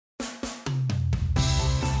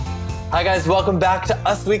Hi guys, welcome back to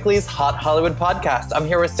Us Weekly's Hot Hollywood podcast. I'm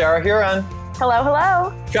here with Sarah Huron. Hello,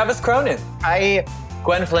 hello. Travis Cronin. Hi.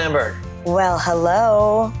 Gwen Flamberg. Well,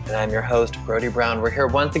 hello. And I'm your host, Brody Brown. We're here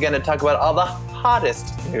once again to talk about all the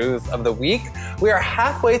hottest news of the week. We are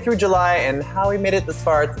halfway through July, and how we made it this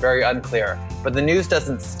far, it's very unclear. But the news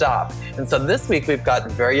doesn't stop. And so this week, we've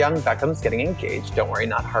got very young Beckhams getting engaged. Don't worry,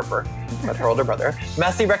 not Harper, but her older brother.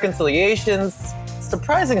 Messy reconciliations,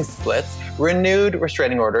 surprising splits, renewed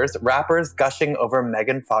restraining orders, rappers gushing over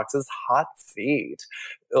Megan Fox's hot feet.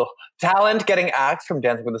 Ugh. Talent getting axed from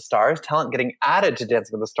Dancing with the Stars, talent getting added to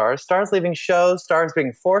Dancing with the Stars, stars leaving shows, stars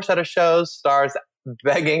being forced out of shows, stars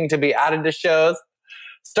begging to be added to shows,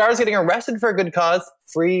 stars getting arrested for a good cause,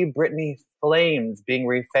 free Britney Flames being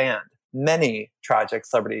refanned, many tragic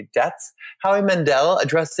celebrity deaths, Howie Mandel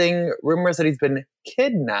addressing rumors that he's been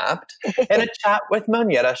kidnapped, and a chat with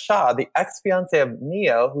Monyetta Shaw, the ex-fiancée of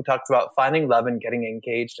Neo, who talks about finding love and getting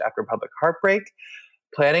engaged after public heartbreak,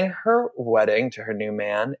 planning her wedding to her new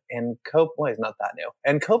man, and he's not that new,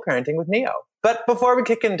 and co-parenting with Neo. But before we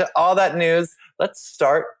kick into all that news, let's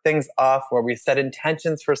start things off where we set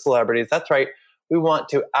intentions for celebrities. That's right. We want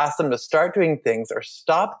to ask them to start doing things or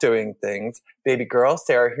stop doing things. Baby girl,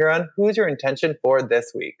 Sarah Huron, who's your intention for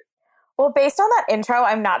this week? Well, based on that intro,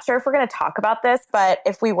 I'm not sure if we're going to talk about this, but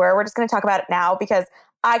if we were, we're just going to talk about it now because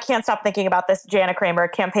I can't stop thinking about this Jana Kramer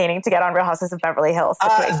campaigning to get on Real Houses of Beverly Hills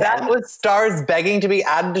situation. That was stars begging to be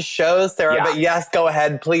added to shows, Sarah, But yes, go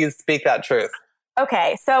ahead. Please speak that truth.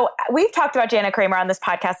 Okay, so we've talked about Jana Kramer on this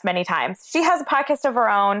podcast many times. She has a podcast of her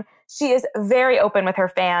own. She is very open with her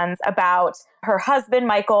fans about her husband,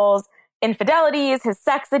 Michael's infidelities, his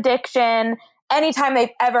sex addiction. Anytime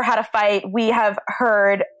they've ever had a fight, we have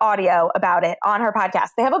heard audio about it on her podcast.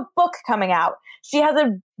 They have a book coming out. She has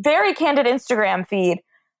a very candid Instagram feed.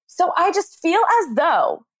 So I just feel as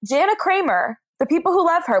though Jana Kramer, the people who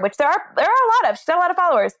love her, which there are a lot of, she's got a lot of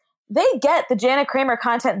followers, they get the Jana Kramer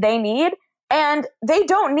content they need, and they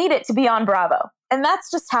don't need it to be on Bravo. And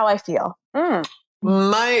that's just how I feel.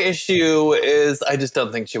 My issue is I just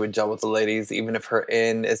don't think she would gel with the ladies, even if her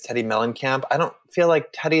in is Teddy Mellencamp. I don't feel like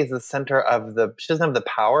Teddy is the center of she doesn't have the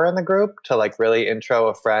power in the group to like really intro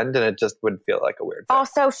a friend, and it just would feel like a weird fit.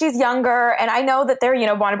 Also, she's younger, and I know that they're,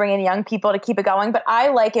 want to bring in young people to keep it going, but I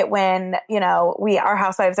like it when, our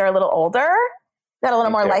housewives are a little older, got a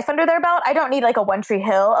little more life under their belt. I don't need like a One Tree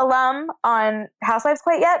Hill alum on Housewives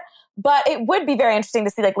quite yet, but it would be very interesting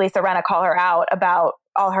to see like Lisa Rinna call her out about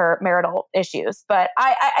all her marital issues. But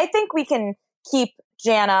I think we can keep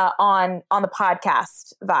Jana on the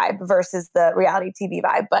podcast vibe versus the reality TV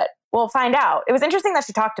vibe, but we'll find out. It was interesting that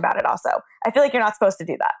she talked about it also. I feel like you're not supposed to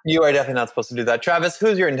do that. You are definitely not supposed to do that. Travis,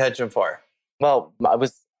 who's your intention for? Well,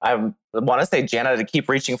 I want to say Jana to keep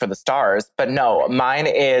reaching for the stars, but no, mine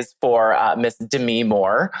is for Miss Demi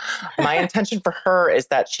Moore. My intention for her is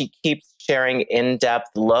that she keeps sharing in-depth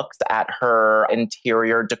looks at her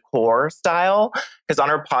interior decor style. Because on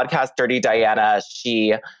her podcast, Dirty Diana,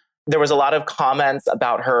 there was a lot of comments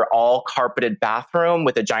about her all carpeted bathroom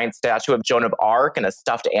with a giant statue of Joan of Arc and a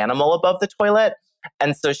stuffed animal above the toilet.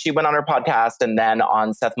 And so she went on her podcast and then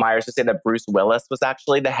on Seth Meyers to say that Bruce Willis was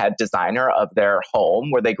actually the head designer of their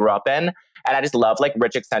home where they grew up in. And I just love like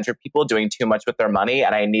rich eccentric people doing too much with their money.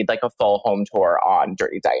 And I need like a full home tour on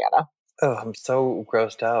Dirty Diana. Oh, I'm so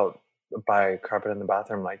grossed out by carpet in the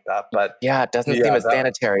bathroom like that. But yeah, it doesn't seem as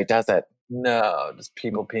sanitary, does it? No, just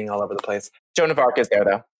people peeing all over the place. Joan of Arc is there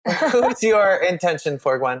though. Who's your intention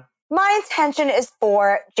for, Gwen? My intention is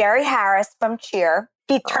for Jerry Harris from Cheer.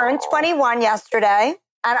 He turned 21 yesterday,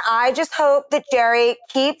 and I just hope that Jerry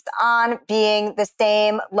keeps on being the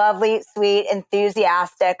same lovely, sweet,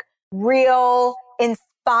 enthusiastic, real,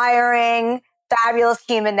 inspiring, fabulous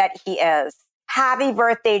human that he is. Happy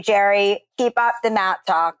birthday, Jerry. Keep up the Matt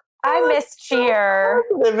talk. I miss Cheer.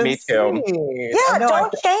 Me too. Yeah,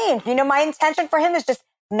 don't change. My intention for him is just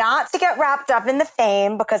not to get wrapped up in the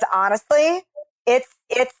fame, because honestly, it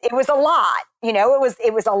was a lot.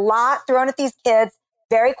 It was a lot thrown at these kids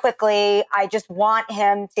very quickly. I just want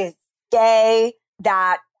him to stay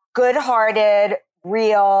that good-hearted,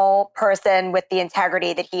 real person with the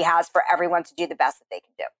integrity that he has for everyone to do the best that they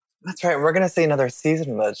can do. That's right. We're going to see another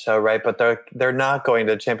season of that show, right? But they're not going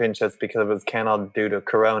to championships because it was canceled due to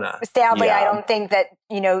Corona. Sadly, I don't think that,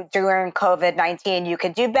 during COVID-19, you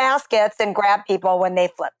could do baskets and grab people when they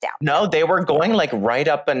flipped out. No, they were going like right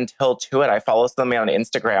up until to it. I follow somebody on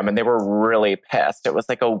Instagram and they were really pissed. It was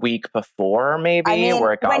like a week before maybe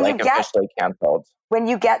where it got officially canceled. When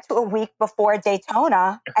you get to a week before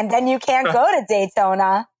Daytona and then you can't go to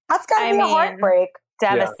Daytona, that's got to be a heartbreak.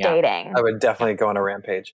 devastating. Yeah, I would definitely go on a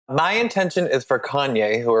rampage. My intention is for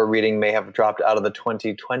Kanye, who we're reading may have dropped out of the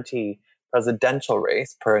 2020 presidential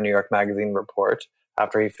race, per a New York Magazine report,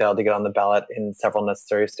 after he failed to get on the ballot in several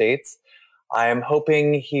necessary states. I am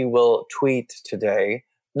hoping he will tweet today,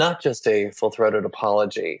 not just a full-throated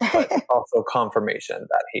apology, but also confirmation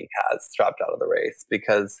that he has dropped out of the race,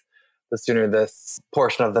 because the sooner this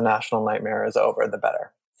portion of the national nightmare is over, the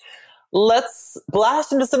better. Let's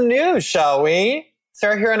blast into some news, shall we?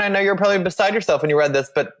 Sarah here, and I know you're probably beside yourself when you read this,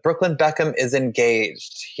 but Brooklyn Beckham is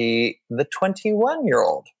engaged. The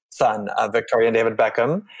 21-year-old son of Victoria and David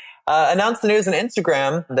Beckham, announced the news on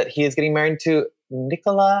Instagram that he is getting married to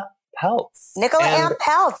Nicola Peltz. Nicola Ann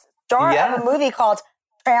Peltz, star of a movie called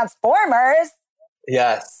Transformers.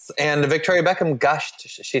 Yes. And Victoria Beckham gushed.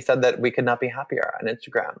 She said that we could not be happier on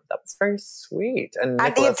Instagram. That was very sweet. And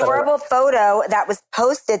the adorable photo that was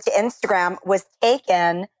posted to Instagram was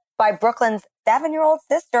taken by Brooklyn's 7-year-old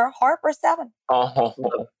sister, Harper 7. Oh,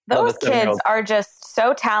 those kids are just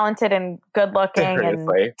so talented and good looking and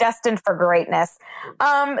destined for greatness.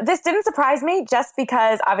 This didn't surprise me just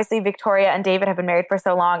because obviously Victoria and David have been married for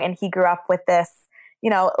so long and he grew up with this,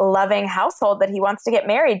 loving household that he wants to get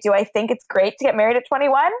married. Do I think it's great to get married at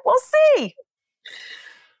 21? We'll see.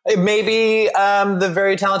 Maybe the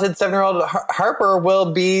very talented 7-year-old Harper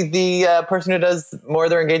will be the person who does more of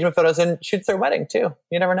their engagement photos and shoots their wedding too.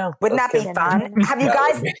 You never know. Wouldn't that be fun? Have you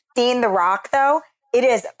guys seen The Rock though? It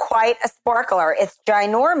is quite a sparkler. It's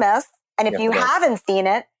ginormous. And if you haven't seen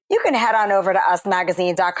it, you can head on over to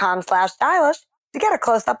usmagazine.com/stylish to get a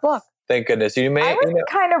close-up look. Thank goodness. I was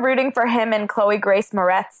kind of rooting for him and Chloe Grace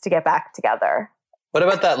Moretz to get back together. What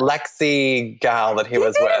about that Lexi gal that he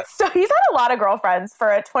was with? So he's had a lot of girlfriends for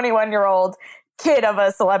a 21-year-old kid of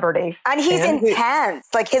a celebrity. And he's intense.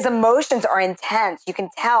 Like his emotions are intense. You can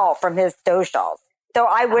tell from his socials. So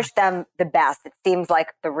I wish them the best. It seems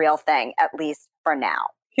like the real thing, at least for now.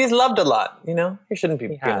 He's loved a lot, He shouldn't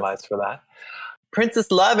be penalized for that. Princess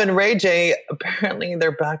Love and Ray J, apparently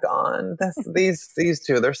they're back on. These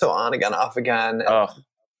two, they're so on again, off again. It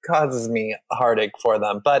causes me a heartache for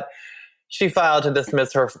them. But she filed to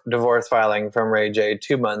dismiss her divorce filing from Ray J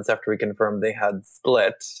 2 months after we confirmed they had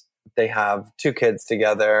split. They have 2 kids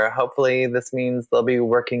together. Hopefully this means they'll be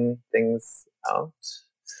working things out.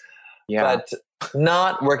 Yeah. But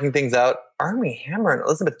not working things out, Armie Hammer and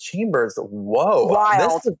Elizabeth Chambers, whoa.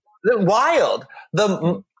 Wild. This is wild.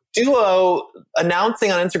 The duo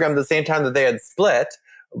announcing on Instagram at the same time that they had split.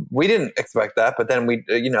 We didn't expect that, but then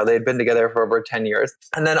they had been together for over 10 years.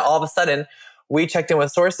 And then all of a sudden, we checked in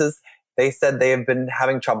with sources. They said they have been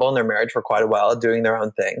having trouble in their marriage for quite a while, doing their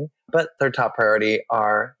own thing. But their top priority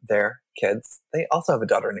are their kids. They also have a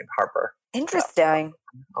daughter named Harper. Interesting.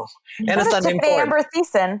 And a son named Ford. Amber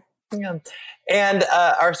Thiessen. Yeah. And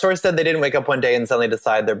our source said they didn't wake up one day and suddenly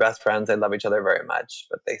decide they're best friends. They love each other very much.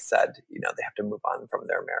 But they said, they have to move on from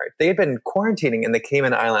their marriage. They had been quarantining in the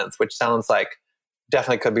Cayman Islands, which sounds like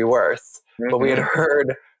definitely could be worse. Mm-hmm. But we had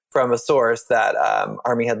heard from a source that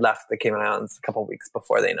Armie had left the Cayman Islands a couple of weeks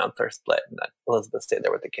before they announced their split and that Elizabeth stayed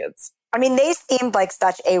there with the kids. I mean, they seemed like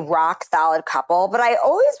such a rock solid couple, but I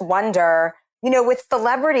always wonder, with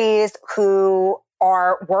celebrities who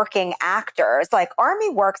are working actors, like Armie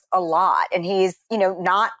works a lot and he's,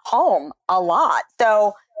 not home a lot.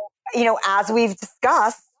 So, as we've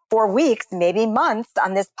discussed for weeks, maybe months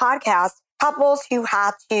on this podcast, couples who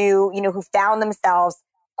have to, who found themselves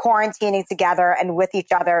quarantining together and with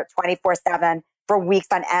each other 24/7 for weeks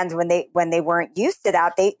on end when they weren't used to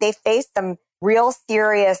that, they faced some real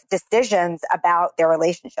serious decisions about their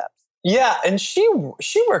relationships. Yeah, and she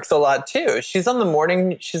works a lot too. She's on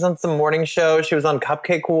some morning show. She was on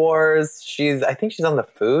Cupcake Wars. I think she's on the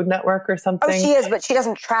Food Network or something. Oh, she is, but she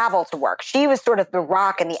doesn't travel to work. She was sort of the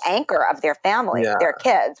rock and the anchor of their family, their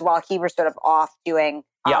kids, while he was sort of off doing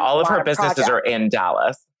all of her businesses are in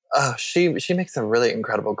Dallas. Oh, she makes a really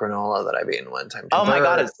incredible granola that I ate one time. Oh my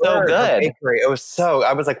God, it's so good. It was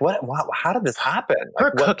I was like, what? Wow, how did this happen?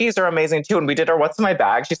 Her cookies are amazing too. And we did her What's in My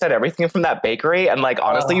Bag. She said everything from that bakery. And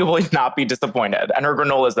honestly, you will not be disappointed. And her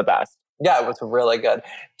granola is the best. Yeah, it was really good.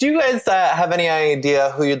 Do you guys have any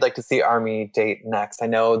idea who you'd like to see Armie date next? I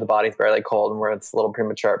know the body's barely cold and it's a little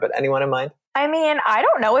premature, but anyone in mind? I mean, I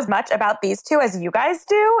don't know as much about these two as you guys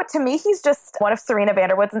do. To me, he's just one of Serena van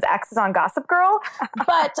der Woodsen's exes on Gossip Girl.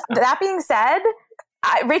 But that being said,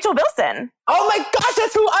 Rachel Bilson. Oh my gosh,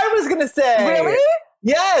 that's who I was going to say. Really?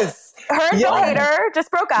 Yes. Her and Bill Hader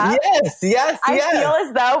just broke up. Yes. I feel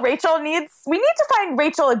as though we need to find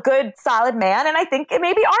Rachel a good, solid man. And I think it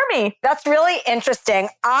may be Armie. That's really interesting.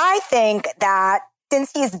 I think that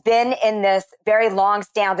since he's been in this very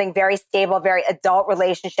long-standing, very stable, very adult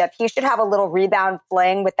relationship, he should have a little rebound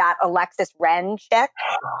fling with that Alexis Ren chick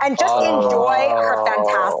and just enjoy her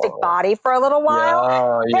fantastic body for a little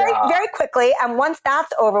while, very quickly. And once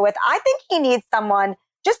that's over with, I think he needs someone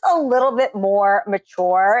just a little bit more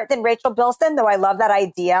mature than Rachel Bilson, though I love that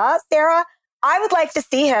idea, Sarah. I would like to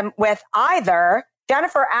see him with either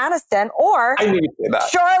Jennifer Aniston or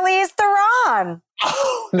Charlize Theron.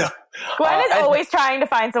 Oh, no. Gwen is always trying to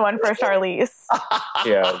find someone for Charlize.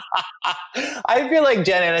 Yeah. I feel like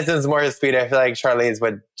Jen Aniston's more his speed. I feel like Charlize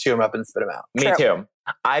would chew him up and spit him out. Me too.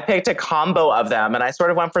 I picked a combo of them, and I sort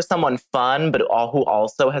of went for someone fun, but who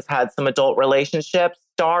also has had some adult relationships.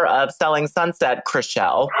 Star of Selling Sunset,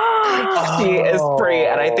 Chrishell. She is free,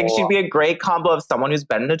 and I think she'd be a great combo of someone who's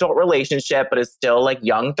been in an adult relationship, but is still like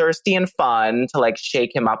young, thirsty, and fun to like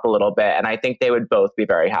shake him up a little bit. And I think they would both be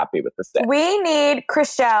very happy with the six. We need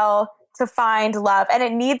Chrishell to find love, and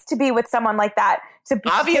it needs to be with someone like that.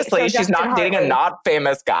 Obviously, she's not dating a not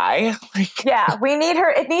famous guy. Yeah, we need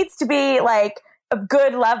her. It needs to be like a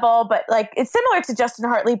good level, but like it's similar to Justin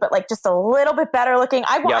Hartley, but like just a little bit better looking.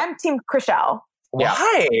 I'm Team Chrishell.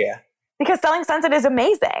 Why? Because Selling Sunset is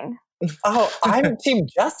amazing. Oh, I'm Team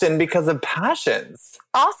Justin because of Passions.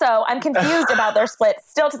 Also, I'm confused about their split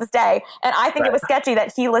still to this day. And I think it was sketchy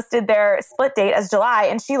that he listed their split date as July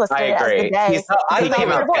and she listed it as the day.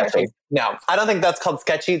 No, I don't think that's called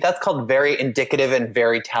sketchy. That's called very indicative and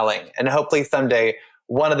very telling. And hopefully someday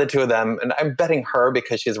one of the two of them, and I'm betting her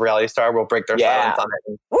because she's a reality star, will break their silence on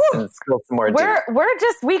it and spill some more tea. We're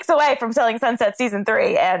just weeks away from Selling Sunset season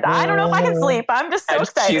 3, and I don't know if I can sleep. I'm just so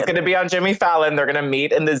excited. She's going to be on Jimmy Fallon. They're going to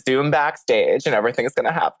meet in the Zoom backstage, and everything's going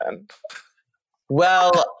to happen.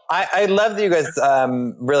 Well, I love that you guys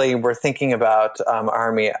really were thinking about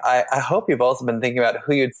Armie. I hope you've also been thinking about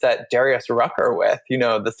who you'd set Darius Rucker with,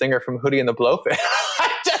 the singer from Hootie and the Blowfish.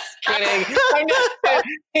 I'm just kidding.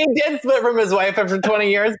 He did split from his wife after 20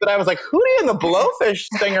 years, but I was like, Hootie and the Blowfish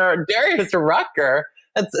singer, Darius Rucker.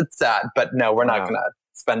 It's sad, but no, we're not going to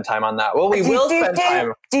spend time on that. Well, we will spend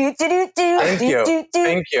time. Thank you.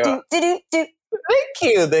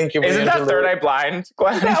 Thank you. Isn't that Third Eye Blind,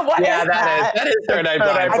 Gwen? That is Third Eye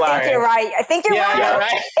Blind. I think you're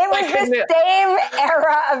right. It was the same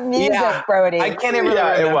era of music, Brody. I can't even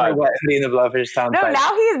remember what Hootie and the Blowfish sounds like.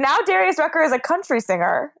 Now Darius Rucker is a country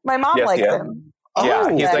singer. My mom likes him.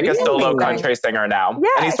 He's like a solo country singer now. Yeah,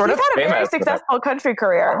 and he's sort of had a famous. very successful country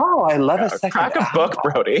career. Oh, I love a second. Crack a book,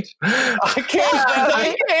 Brody. I can't.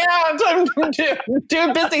 I'm too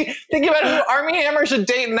busy thinking about who Armie Hammer should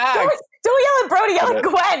date next. Don't yell at Brody, yell at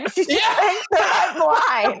Gwen. She's just saying the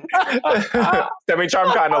line.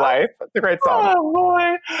 Semi-charm kind of life. It's a great song. Oh,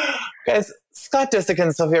 boy. Guys, Scott Disick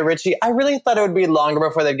and Sofia Richie, I really thought it would be longer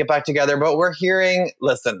before they'd get back together, but we're hearing,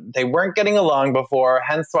 listen, they weren't getting along before,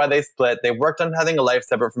 hence why they split. They worked on having a life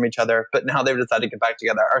separate from each other, but now they've decided to get back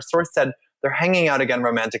together. Our source said they're hanging out again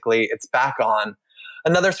romantically. It's back on.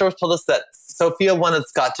 Another source told us that Sofia wanted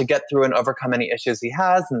Scott to get through and overcome any issues he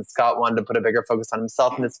has, and Scott wanted to put a bigger focus on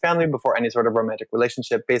himself and his family before any sort of romantic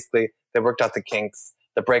relationship. Basically, they worked out the kinks.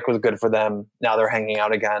 The break was good for them. Now they're hanging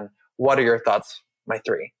out again. What are your thoughts, my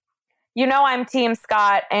three? I'm Team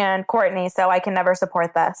Scott and Courtney, so I can never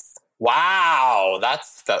support this. Wow.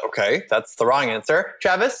 Okay. That's the wrong answer.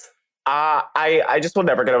 Travis? I just will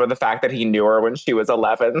never get over the fact that he knew her when she was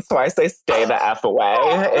 11. So I say stay the F away.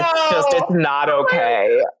 It's not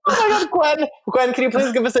okay. Oh my God, Gwen, can you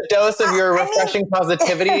please give us a dose of your refreshing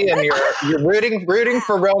positivity and your rooting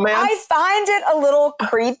for romance? I find it a little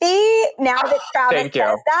creepy now that Travis says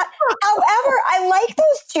that. However, I like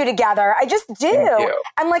those two together. I just do.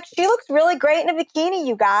 And like, she looks really great in a bikini,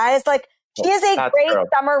 you guys. Like, she is a great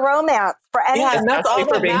summer romance for anyone. Yeah, that's all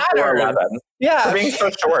that matters. Yeah. For being so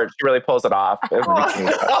short, she really pulls it off.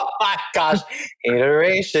 Oh my gosh.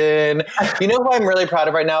 Iteration. You know who I'm really proud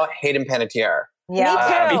of right now? Hayden Panettiere.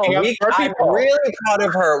 Yeah. Me too. I'm really proud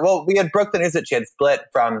of her. Well, we had broke the news that she had split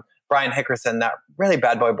from Brian Hickerson, that really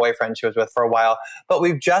bad boyfriend she was with for a while. But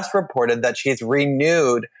we've just reported that she's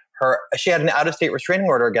renewed she had an out-of-state restraining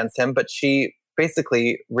order against him, but she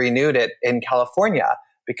basically renewed it in California,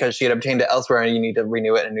 because she had obtained it elsewhere and you need to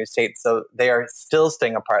renew it in a new state. So they are still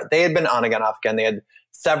staying apart. They had been on again, off again. They had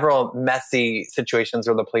several messy situations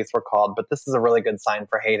where the police were called, but this is a really good sign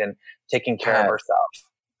for Hayden taking care of herself.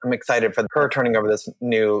 I'm excited for her turning over this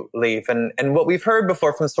new leaf. And what we've heard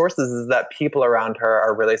before from sources is that people around her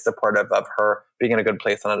are really supportive of her being in a good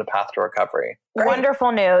place and on a path to recovery. Great.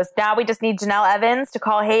 Wonderful news. Now we just need Janelle Evans to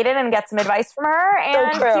call Hayden and get some advice from her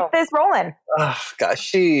and keep this rolling. Oh, gosh,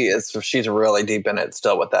 she's really deep in it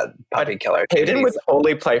still with that puppy killer. Hayden would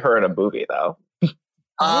totally play her in a movie, though.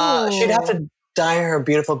 She'd have to dye her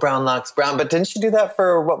beautiful brown locks brown. But didn't she do that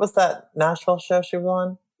for, what was that Nashville show she was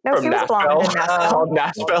on? No, she was blonde in Nashville.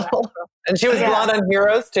 Nashville. And she was blonde on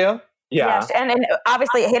Heroes too? Yeah. And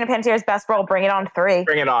obviously Hayden Panettiere's best role, Bring It On 3.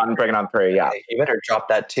 Bring it on 3, yeah. You better drop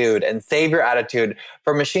that dude and save your attitude.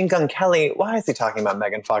 For Machine Gun Kelly, why is he talking about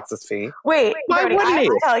Megan Fox's feet? Wait, Why Brody, wouldn't I have he?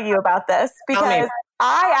 to tell you about this because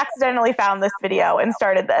I accidentally found this video and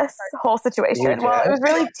started this whole situation. Well, it was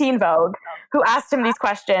really Teen Vogue who asked him these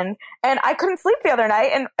questions, and I couldn't sleep the other night,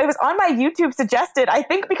 and it was on my YouTube suggested, I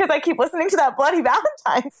think because I keep listening to that Bloody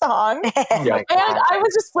Valentine song. And I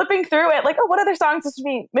was just flipping through it, like, oh, what other songs does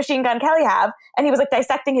Machine Gun Kelly have? And he was like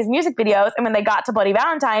dissecting his music videos, and when they got to Bloody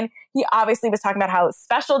Valentine, he obviously was talking about how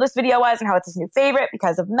special this video was and how it's his new favorite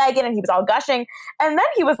because of Megan, and he was all gushing. And then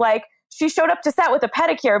he was like, she showed up to set with a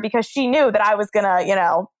pedicure because she knew that I was going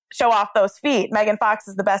to, show off those feet. Megan Fox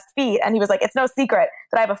is the best feet. And he was like, it's no secret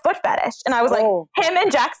that I have a foot fetish. And I was like, him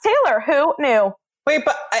and Jax Taylor, who knew? Wait,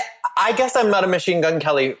 but I guess I'm not a Machine Gun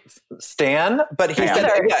Kelly stan, but he said,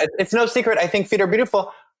 it's no secret. I think feet are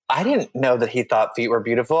beautiful. I didn't know that he thought feet were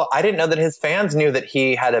beautiful. I didn't know that his fans knew that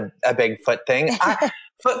he had a big foot thing.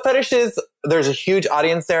 Foot fetishes, there's a huge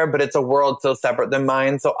audience there, but it's a world so separate than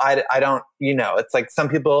mine. So I don't, it's like some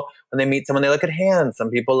people, when they meet someone, they look at hands. Some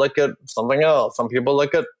people look at something else. Some people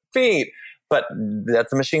look at feet. But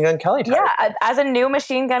that's a Machine Gun Kelly type. Yeah, as a new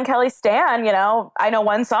Machine Gun Kelly stan, I know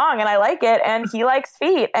one song and I like it, and he likes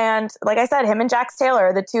feet. And like I said, him and Jax Taylor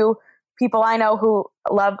are the two people I know who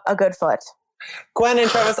love a good foot. Gwen and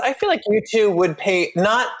Travis, I feel like you two would pay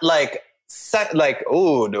not like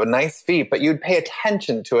nice feet, but you'd pay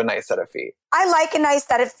attention to a nice set of feet. I like a nice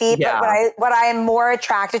set of feet, but what I am more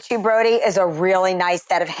attracted to, Brody, is a really nice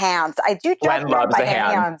set of hands. I do. Gwen loves the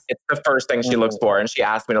hands. It's the first thing she looks for, and she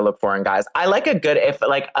asked me to look for. And guys, I like if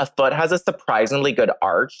a foot has a surprisingly good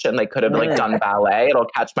arch, and they could have done ballet, it'll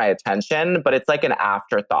catch my attention. But it's like an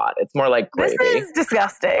afterthought. It's more like gravy. This is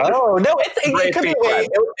disgusting. Oh no, it could be way.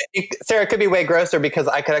 Sarah, it could be way grosser because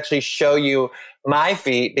I could actually show you my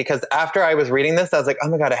feet. Because after I was reading this, I was like, oh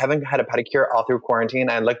my god, I haven't had a pedicure all through quarantine.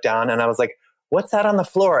 I looked down and I was like, what's that on the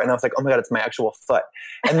floor? And I was like, oh my god, it's my actual foot.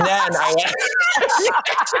 And then I was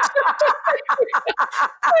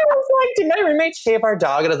like, did my roommate shave our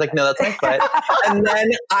dog? And I was like, no, that's my foot. And then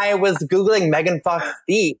I was Googling Megan Fox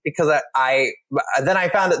feet because then I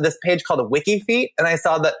found this page called Wiki Feet, and I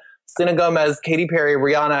saw that Selena Gomez, Katy Perry,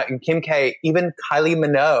 Rihanna, and Kim K, even Kylie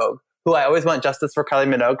Minogue, who I always want justice for Kylie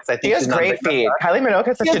Minogue because I think she has great feet. Kylie Minogue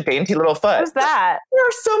has such a dainty little foot. Who's that? There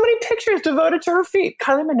are so many pictures devoted to her feet.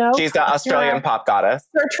 Kylie Minogue. She's the Australian pop goddess.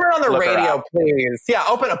 Turn on the radio, please. Yeah,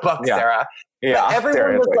 open a book, Sarah. Yeah, but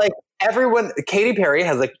everyone was like, Katy Perry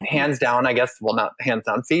has hands down, I guess, well, not hands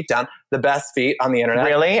down, feet down, the best feet on the internet.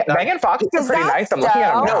 Really? Megan Fox is pretty nice. I'm looking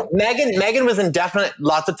at them now. No, Megan was in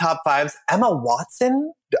lots of top fives. Emma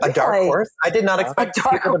Watson, a dark horse. I did not expect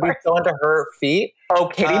people to be so into her feet. Oh,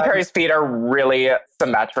 Katy Perry's feet are really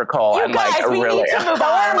symmetrical and really. Need to move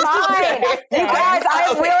on. You guys, I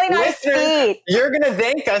have really nice feet. You're gonna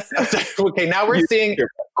thank us. Okay, now we're seeing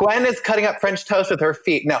Gwen is cutting up French toast with her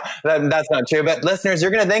feet. No, that's not true. But listeners,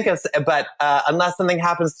 you're gonna thank us. But unless something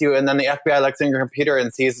happens to you, and then the FBI looks in your computer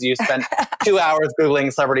and sees you spent 2 hours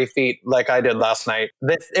Googling celebrity feet, like I did last night.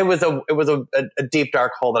 It was a deep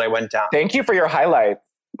dark hole that I went down. Thank you for your highlights.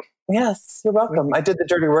 Yes, you're welcome. I did the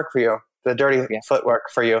dirty work for you. The dirty footwork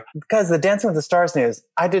for you. Because the Dancing with the Stars news,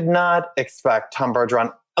 I did not expect Tom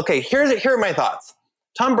Bergeron. Okay, here are my thoughts.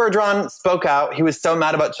 Tom Bergeron spoke out. He was so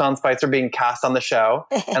mad about Sean Spicer being cast on the show.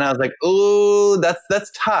 And I was like, ooh,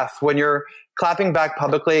 that's tough when you're clapping back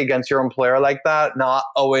publicly against your employer like that. Not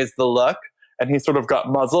always the look. And he sort of got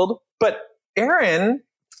muzzled. But Erin,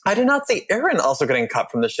 I did not see Erin also getting cut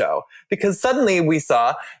from the show because suddenly we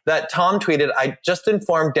saw that Tom tweeted, I just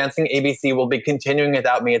informed Dancing ABC will be continuing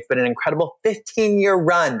without me. It's been an incredible 15-year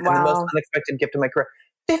run and the most unexpected gift of my career.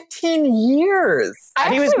 15 years.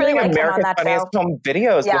 And he was doing America's Funniest Home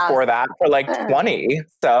Videos before that for 20.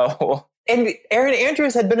 So. And Erin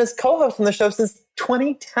Andrews had been his co-host on the show since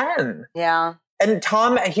 2010. Yeah. And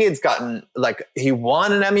Tom, he has gotten, he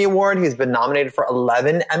won an Emmy Award. He's been nominated for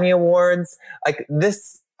 11 Emmy Awards.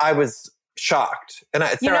 I was shocked. And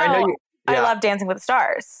Sarah, I know you. I love Dancing with the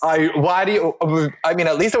Stars. At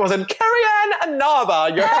least it wasn't Carrie-Anne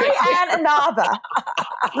Inaba. Carrie-Anne Inaba.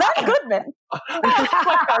 Not Goodman.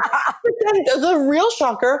 But then the real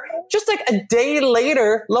shocker, just a day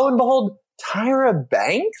later, lo and behold, Tyra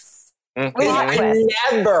Banks?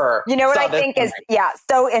 Never. You know what I think is,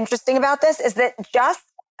 so interesting about this is that just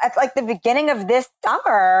at the beginning of this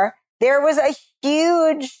summer, there was a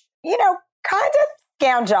huge, kind of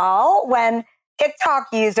scandal when TikTok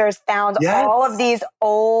users found all of these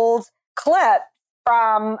old clip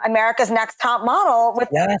from America's Next Top Model with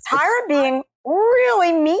Tyra being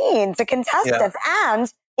really mean to contestants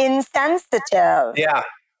and insensitive. Yeah.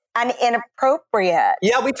 And inappropriate.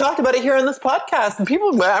 Yeah, we talked about it here on this podcast, and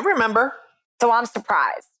people, I remember. So I'm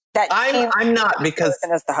surprised that I'm not, because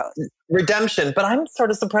as the host. Redemption, but I'm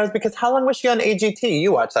sort of surprised because how long was she on AGT?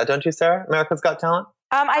 You watch that, don't you, Sarah? America's Got Talent?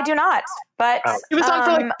 I do not, but she was on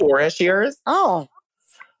for like 4-ish years. Oh,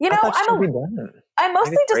 you know, I'm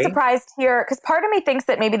mostly just surprised here because part of me thinks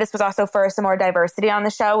that maybe this was also for some more diversity on the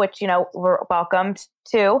show, which, you know, we're welcomed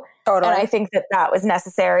to. Totally. And I think that was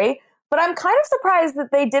necessary. But I'm kind of surprised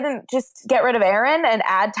that they didn't just get rid of Erin and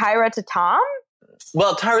add Tyra to Tom.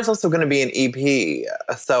 Well, Tyra's also going to be an EP,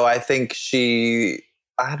 so I think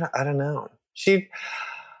I don't know.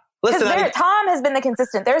 Listen, Tom has been the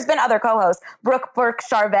consistent. There's been other co-hosts. Brooke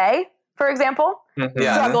Charvet, for example,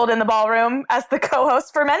 struggled in the ballroom as the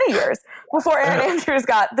co-host for many years before Erin Andrews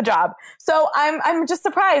got the job. So I'm just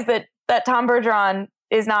surprised that Tom Bergeron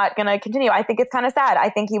is not going to continue. I think it's kind of sad. I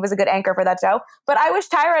think he was a good anchor for that show. But I wish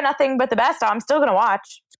Tyra nothing but the best. I'm still going to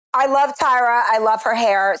watch. I love Tyra. I love her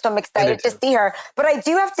hair. So I'm excited to see her. But I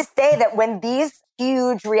do have to say that when these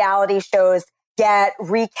huge reality shows get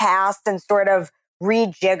recast and sort of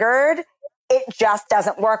rejiggered, it just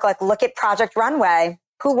doesn't work. Like, look at Project Runway.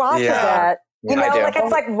 Who watches it? You know, like,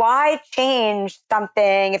 it's like, why change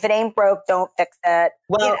something? If it ain't broke, don't fix it.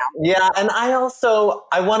 Well, and I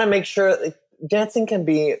want to make sure dancing can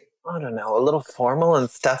be, I don't know, a little formal and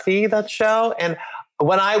stuffy, that show. And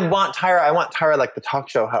when I want Tyra like the talk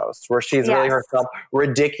show host, where she's really herself,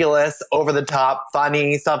 ridiculous, over the top,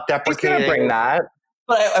 funny, self-deprecating. She's gonna bring that.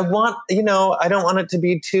 But I want, you know, I don't want it to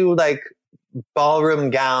be too like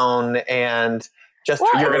ballroom gown and just...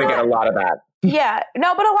 Well, you're going to get a lot of that. Yeah.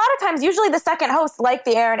 No, but a lot of times, usually the second host, like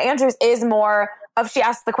the Erin Andrews, is more of she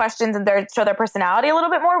asks the questions and they show their personality a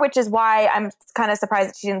little bit more, which is why I'm kind of surprised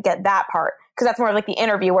that she didn't get that part. Because that's more of like the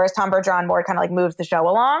interview, whereas Tom Bergeron more kind of like moves the show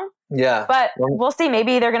along. Yeah. But we'll see.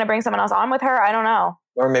 Maybe they're going to bring someone else on with her. I don't know.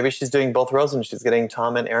 Or maybe she's doing both roles and she's getting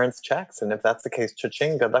Tom and Erin's checks. And if that's the case,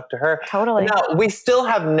 cha-ching, good luck to her. Totally. Now, we still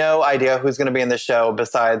have no idea who's going to be in the show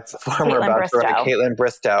besides former Bachelorette Kaitlyn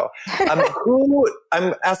Bristowe.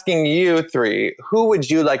 I'm asking you three, who would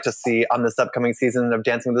you like to see on this upcoming season of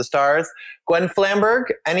Dancing with the Stars? Gwen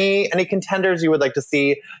Flamberg, any contenders you would like to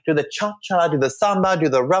see do the cha-cha, do the samba, do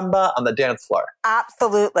the rumba on the dance floor?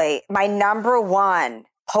 Absolutely. My number one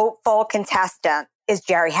hopeful contestant is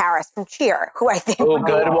Jerry Harris from Cheer, who I think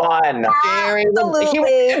good one. Jerry, he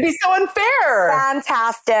would be so unfair.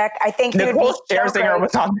 Fantastic. I think Nicole Scherzinger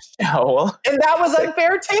was on the show. And that was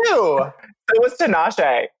unfair too. So was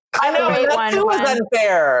Tinashe. I know, that too was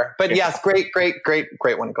unfair. But yes, great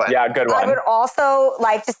one, Glenn. Yeah, good one. I would also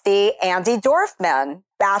like to see Andy Dorfman,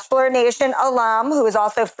 Bachelor Nation alum, who is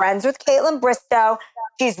also friends with Kaitlyn Bristowe.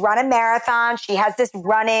 She's run a marathon. She has this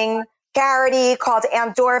running charity called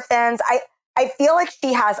Endorphins. I feel like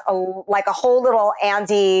she has a whole little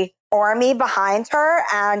Andy army behind her,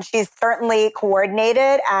 and she's certainly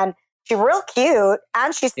coordinated, and she's real cute,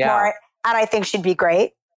 and she's smart, and I think she'd be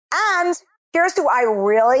great. And here's who I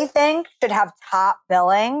really think should have top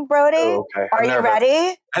billing, Brody. Okay. Are you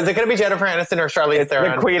ready? Is it going to be Jennifer Aniston or Charlize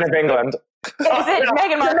Theron? The Queen of England. Is it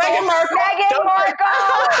Meghan Markle? Meghan Markle!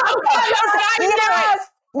 Yes!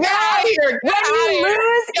 Yes! When you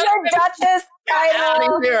lose your Duchess title,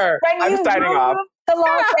 when you move to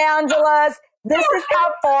Los Angeles, this is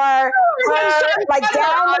how far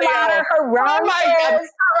down the ladder her run is.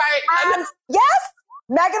 And yes,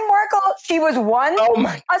 Meghan Markle, she was once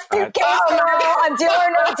a suitcase girl on Deal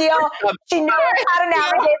or No Deal. She knows how to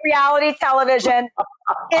navigate reality television.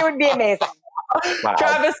 It would be amazing. Wow.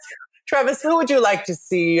 Travis, who would you like to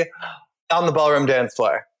see on the ballroom dance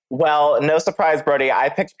floor? Well, no surprise, Brody. I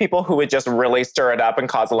picked people who would just really stir it up and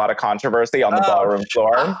cause a lot of controversy on the ballroom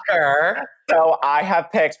floor. Sure. So I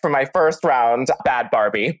have picked for my first round, Bad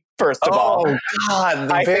Barbie. First of all,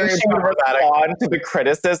 God, I think she would respond to the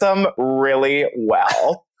criticism really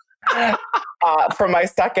well. For my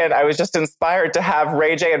second, I was just inspired to have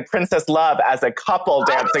Ray J and Princess Love as a couple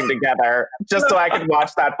dancing together, just so I could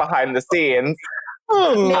watch that behind the scenes.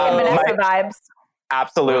 Vanessa vibes.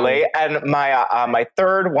 Absolutely. And my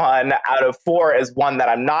third one out of four is one that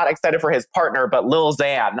I'm not excited for his partner, but Lil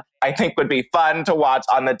Xan, I think would be fun to watch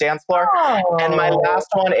on the dance floor. And my last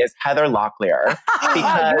one is Heather Locklear.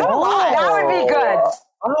 Because that would be good.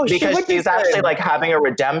 Because she's actually like having a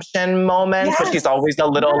redemption moment, but she's always a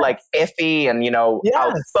little like iffy and,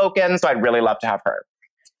 outspoken. So I'd really love to have her.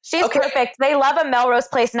 She's perfect. They love a Melrose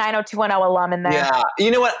Place 90210 alum in there. Yeah. You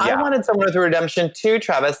know what? I wanted someone with redemption too,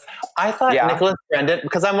 Travis. I thought Nicholas Brendan,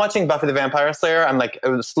 because I'm watching Buffy the Vampire Slayer. I'm like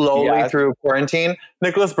slowly through quarantine.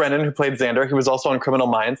 Nicholas Brendan, who played Xander, he was also on Criminal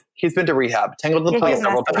Minds. He's been to rehab, tangled with police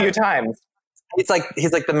several times. A few times. He's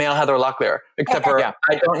like the male Heather Locklear, except for I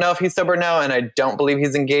don't know if he's sober now, and I don't believe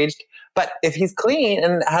he's engaged. But if he's clean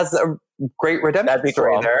and has a great redemption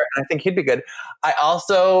story there, I think he'd be good. I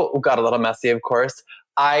also got a little messy, of course.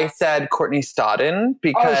 I said Courtney Stodden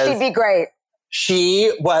because she'd be great.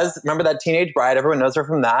 She was, remember that Teenage Bride? Everyone knows her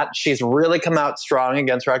from that. She's really come out strong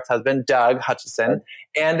against her ex-husband, Doug Hutchison.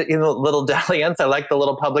 And little dalliance. I like the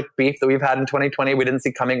little public beef that we've had in 2020. We didn't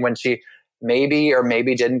see coming when she maybe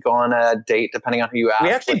didn't go on a date, depending on who you ask. We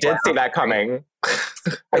actually did see that coming.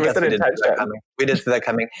 We did see that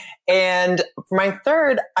coming. And for my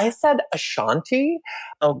third, I said Ashanti.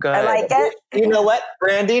 Oh, good. I like it. You know what?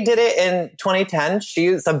 Brandy did it in 2010. She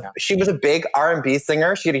was a big R&B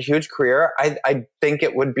singer. She had a huge career. I think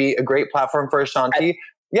it would be a great platform for Ashanti.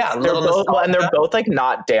 And they're both like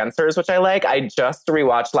not dancers, which I like. I just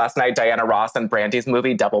rewatched last night Diana Ross and Brandy's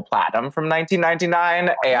movie Double Platinum from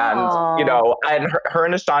 1999, and and her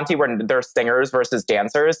and Ashanti they're singers versus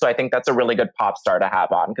dancers. So I think that's a really good pop star to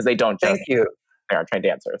have on because they don't just they aren't trained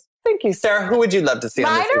dancers. Thank you, Sarah. Who would you love to see?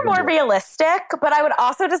 Mine are more realistic, but I would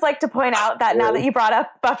also just like to point out that now that you brought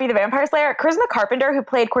up Buffy the Vampire Slayer, Charisma Carpenter, who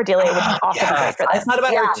played Cordelia, would also be great for this. I thought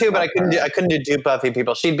about her too, but I couldn't do Buffy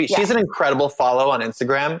people. She's an incredible follow on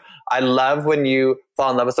Instagram. I love when you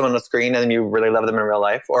fall in love with someone on the screen and then you really love them in real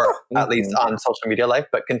life, or at least on social media life,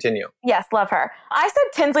 but continue. Yes, love her. I said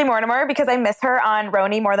Tinsley Mortimer because I miss her on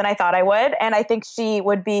Roni more than I thought I would, and I think she'd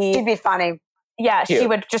be funny. Yeah, cute. She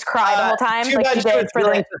would just cry the whole time. She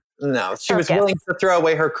was willing to throw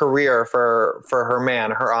away her career for her man,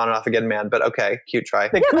 her on and off again man. But okay, cute try.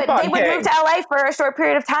 But they would move to LA for a short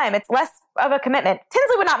period of time. It's less of a commitment.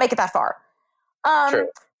 Tinsley would not make it that far.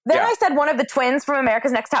 Then I said one of the twins from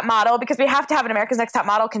America's Next Top Model because we have to have an America's Next Top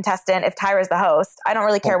Model contestant if Tyra's the host. I don't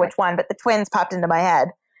really care which one, but the twins popped into my head.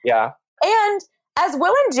 Yeah. And as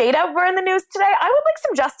Will and Jada were in the news today, I would like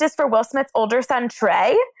some justice for Will Smith's older son,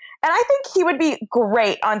 Trey. And I think he would be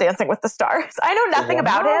great on Dancing with the Stars. I know nothing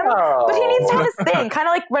about him, but he needs to have his thing. Kind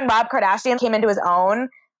of like when Rob Kardashian came into his own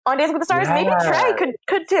on Dancing with the Stars. Maybe Trey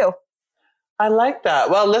could too. I like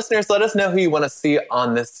that. Well, listeners, let us know who you want to see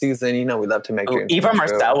on this season. We love to make dreams. Eva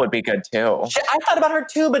Marcel would be good too. I thought about her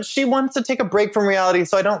too, but she wants to take a break from reality,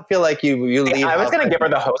 so I don't feel like you leave. I was going to give her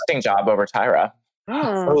the hosting job over Tyra.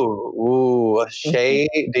 Ooh, shady.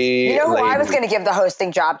 You know who I was going to give the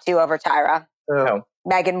hosting job to over Tyra? Oh.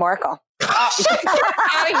 Meghan Markle. Out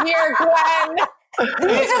of here, Gwen.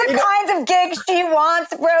 These are the kinds of gigs she wants,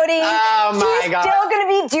 Brody. Oh my God. She's still going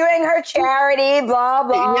to be doing her charity, blah,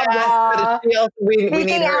 blah, blah.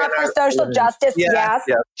 Speaking out for social justice, yes.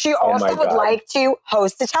 She also would like to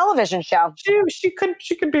host a television show. She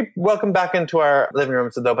could be welcomed back into our living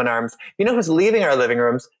rooms with open arms. You know who's leaving our living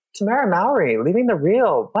rooms? Tamara Mowry, leaving The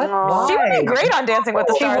Real. What? Why? She would be great on Dancing with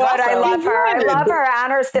the Stars. She would. I love her. I love her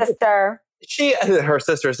and her sister. Her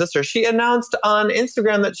sister, she announced on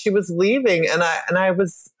Instagram that she was leaving, and I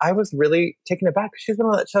was really taken aback. She's been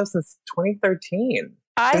on that show since 2013.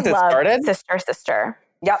 I love Sister.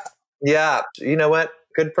 Yep. Yeah. You know what?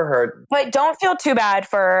 Good for her. But don't feel too bad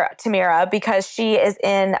for Tamira because she is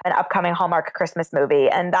in an upcoming Hallmark Christmas movie,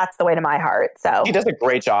 and that's the way to my heart. So she does a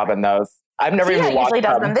great job in those. I've never even watched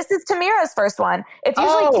them. This is Tamira's first one. It's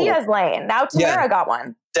usually Tia's lane. Now Tamira got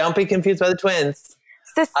one. Don't be confused by the twins.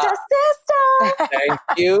 Sister. Thank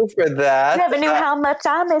you for that. Never knew how much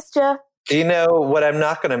I missed you. You know what I'm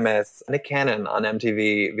not going to miss? Nick Cannon on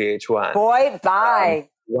MTV VH1. Boy, bye.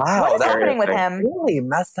 Wow. What is happening with him? Really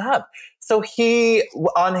messed up. So he,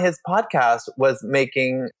 on his podcast, was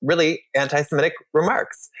making really anti-Semitic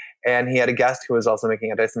remarks. And he had a guest who was also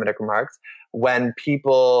making anti-Semitic remarks. When he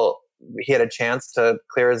had a chance to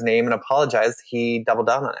clear his name and apologize, he doubled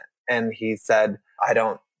down on it. And he said, I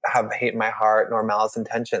don't have hate in my heart nor malice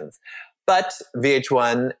intentions. But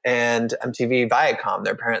VH1 and MTV Viacom,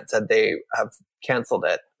 their parents said they have canceled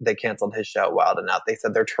it. They canceled his show, Wild and Out. They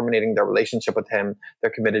said they're terminating their relationship with him. They're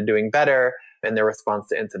committed to doing better in their response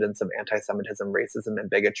to incidents of anti-Semitism, racism, and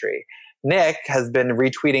bigotry. Nick has been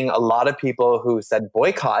retweeting a lot of people who said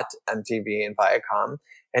boycott MTV and Viacom.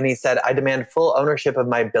 And he said, I demand full ownership of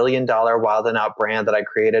my $1 billion Wild and Out brand that I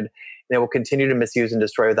created, and it will continue to misuse and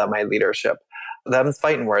destroy without my leadership. Them's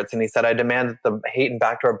fighting words. And he said, I demand that the hate and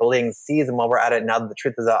backdoor bullying cease. And while we're at it, now that the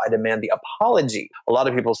truth is out, I demand the apology. A lot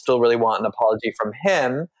of people still really want an apology from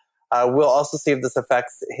him. We'll also see if this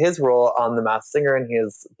affects his role on The Masked Singer, and he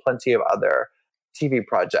has plenty of other TV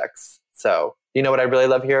projects. So You know what I'd really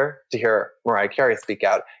love here? To hear Mariah Carey speak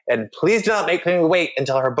out. And please do not make me wait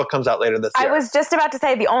until her book comes out later this year. I was just about to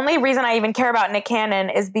say, the only reason I even care about Nick Cannon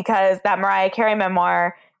is because that Mariah Carey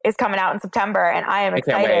memoir is coming out in September, and I am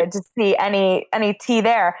excited to see any tea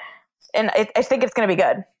there. And I think it's going to be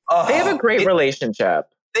good. They have a great relationship.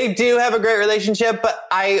 They do have a great relationship, but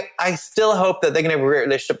I still hope that they're going to have a great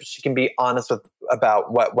relationship. She can be honest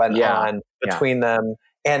about what went on between them.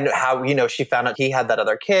 And how, she found out he had that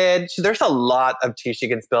other kid. There's a lot of tea she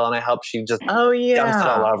can spill, and I hope she just dumps it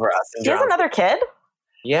all over us. She has another kid?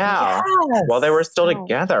 Yeah. Yes. Well, they were still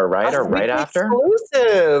together, right? Or right after?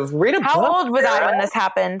 Exclusive. Read a book. How old was I when this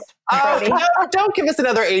happened? No, don't give us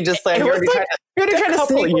another ages slam. You're already trying to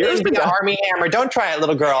sneak years the Armie hammer. Don't try it,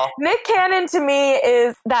 little girl. Nick Cannon to me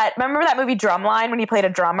is that, remember that movie Drumline when he played a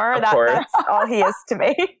drummer? That's all he is to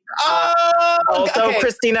me. Also,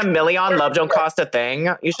 Christina Milian, Love Don't Cost a Thing.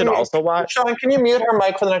 You should also watch. Sean, can you mute her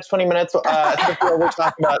mic for the next 20 minutes? Before we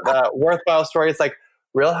talk about worthwhile stories like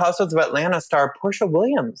Real Housewives of Atlanta star Portia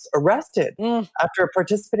Williams arrested after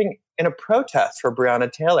participating in a protest for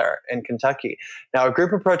Breonna Taylor in Kentucky. Now, a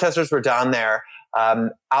group of protesters were down there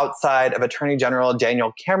outside of Attorney General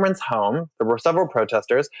Daniel Cameron's home. There were several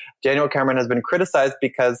protesters. Daniel Cameron has been criticized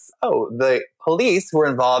because, the police were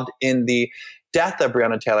involved in the death of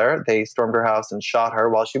Breonna Taylor. They stormed her house and shot her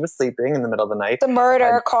while she was sleeping in the middle of the night. The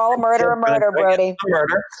murder. Call a murder a murder, Brody.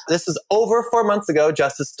 Murder. This is over 4 months ago.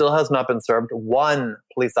 Justice still has not been served. One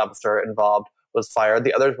police officer involved was fired.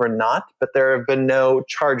 The others were not, but there have been no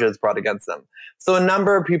charges brought against them. So a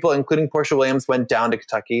number of people, including Portia Williams, went down to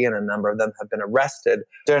Kentucky, and a number of them have been arrested.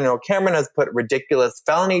 Daniel Cameron has put ridiculous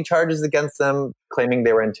felony charges against them, claiming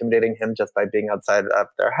they were intimidating him just by being outside of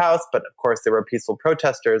their house. But of course, they were peaceful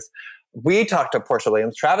protesters. We talked to Portia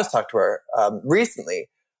Williams. Travis talked to her recently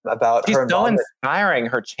about her involvement. She's so inspiring,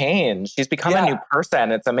 her change. She's become a new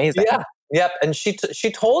person. It's amazing. Yeah. Yep. And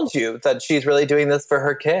she told you that she's really doing this for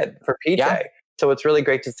her kid, for PJ. Yeah. So it's really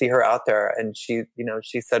great to see her out there. And she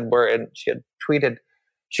said she had tweeted,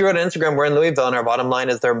 she wrote on Instagram, we're in Louisville, and our bottom line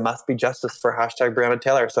is there must be justice for #Breonna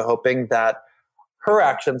Taylor. So hoping that her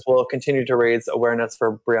actions will continue to raise awareness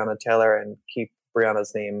for Breonna Taylor and keep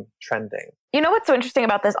Breonna's name trending. You know what's so interesting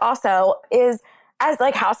about this also is, as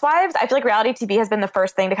housewives, I feel like reality TV has been the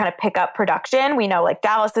first thing to kind of pick up production. We know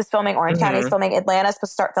Dallas is filming, Orange County is filming, Atlanta's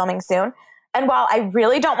supposed to start filming soon. And while I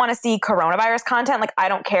really don't want to see coronavirus content, I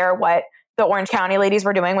don't care what the Orange County ladies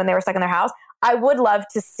were doing when they were stuck in their house, I would love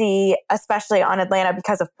to see, especially on Atlanta,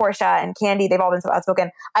 because of Portia and Candy, they've all been so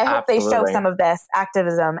outspoken. I hope they show some of this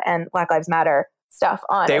activism and Black Lives Matter stuff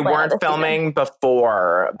on They Atlanta weren't filming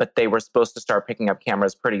before, but they were supposed to start picking up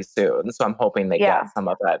cameras pretty soon. So I'm hoping they get some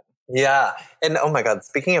of it. Yeah. And oh my God,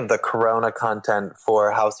 speaking of the Corona content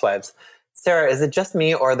for Housewives, Sarah, is it just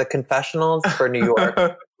me or the confessionals for New York?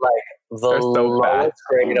 The lowest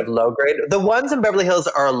grade of low grade. The ones in Beverly Hills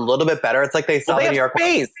are a little bit better. It's like they saw the New York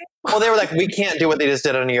space. Well, they were like, we can't do what they just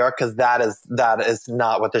did in New York because that is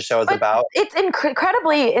not what the show is about. It's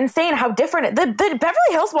incredibly insane how different the Beverly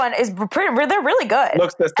Hills one is. They're really good.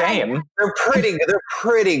 Looks the same. And they're pretty good. They're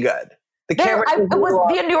pretty good.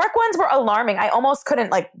 The New York ones were alarming. I almost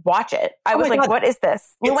couldn't watch it. I was like, God. What is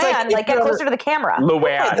this? Luann, get closer to the camera.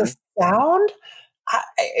 Luann. The sound?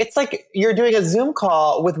 It's like you're doing a Zoom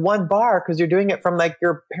call with one bar because you're doing it from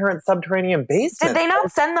your parents' subterranean basement. Did they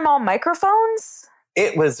not send them all microphones?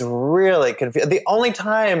 It was really confusing. The only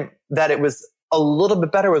time that it was a little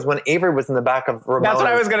bit better was when Avery was in the back of Ramona. That's what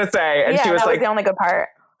I was going to say. And she was that was the only good part.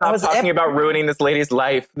 I was talking about ruining this lady's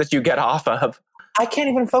life that you get off of. I can't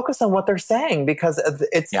even focus on what they're saying because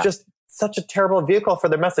it's just such a terrible vehicle for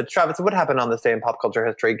their message. Travis, what happened on this day in pop culture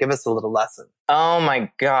history? Give us a little lesson. Oh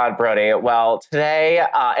my God, Brody. Well, today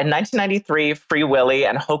in 1993, Free Willy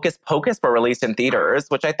and Hocus Pocus were released in theaters,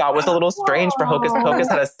 which I thought was a little strange for Hocus Pocus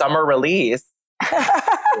had a summer release.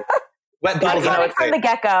 Iconic from the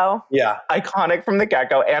get-go. Yeah. Iconic from the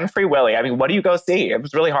get-go and Free Willy. I mean, what do you go see? It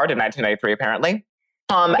was really hard in 1993, apparently.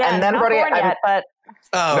 And then, Brody, but...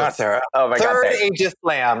 Sarah. Oh my God. Third Aegis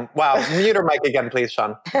Slam. Wow. Mute her mic again, please,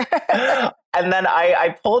 Sean. And then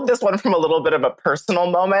I pulled this one from a little bit of a personal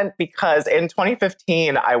moment because in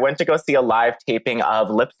 2015, I went to go see a live taping of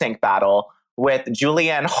Lip Sync Battle with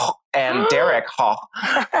Julianne and Derek,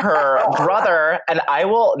 her brother. And I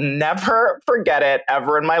will never forget it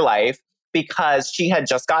ever in my life because she had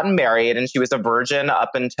just gotten married and she was a virgin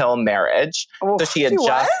up until marriage. So she had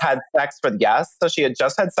just had sex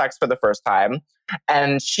for the first time.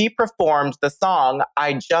 And she performed the song,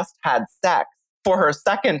 I Just Had Sex, for her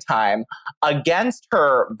second time against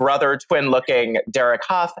her brother twin-looking Derek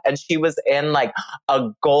Hough. And she was in a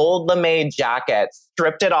gold lame jacket,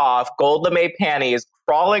 stripped it off, gold lame panties,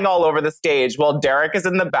 crawling all over the stage while Derek is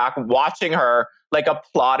in the back watching her, like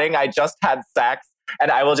applauding. I just had sex.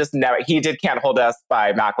 And I will just never, he did Can't Hold Us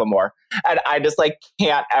by Macklemore. And I just like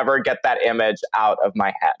can't ever get that image out of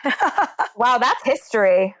my head. Wow, that's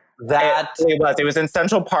history. It was in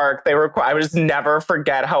Central Park. I would just never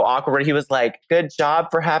forget how awkward he was like, good job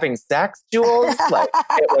for having sex, Jules. Like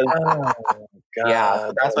it was, yeah,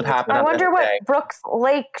 so that's what happened. I wonder what Brooks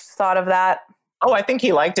Lake thought of that. Oh, I think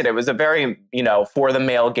he liked it. It was a very, for the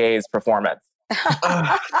male gaze performance.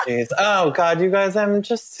 Oh, God, you guys, I'm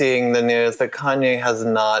just seeing the news that Kanye has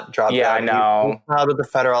not dropped out. Yeah, I know. He's filed with the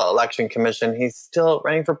Federal Election Commission. He's still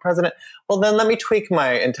running for president. Well, then let me tweak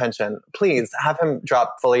my intention. Please have him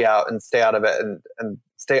drop fully out and stay out of it and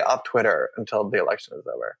stay off Twitter until the election is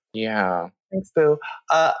over. Yeah. Thanks, Boo.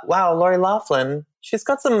 Wow, Lori Loughlin, she's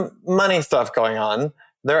got some money stuff going on.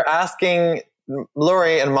 They're asking...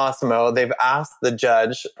 Lori and Massimo, they've asked the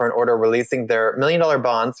judge for an order releasing their $1 million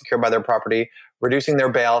bond secured by their property, reducing their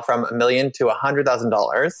bail from $1 million to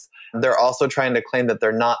 $100,000. They're also trying to claim that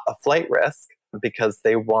they're not a flight risk because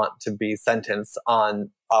they want to be sentenced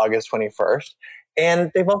on August 21st.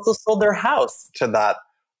 And they've also sold their house to that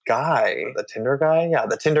guy, the Tinder guy. Yeah,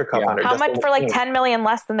 the Tinder co-founder. How much for like $10 million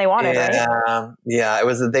less than they wanted, right? Yeah, it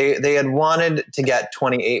was they had wanted to get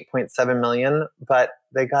 $28.7 million, but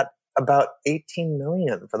they got about $18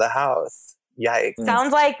 million for the house. Yikes.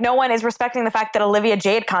 Sounds like no one is respecting the fact that Olivia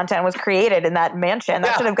Jade content was created in that mansion.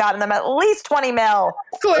 That should have gotten them at least 20 mil.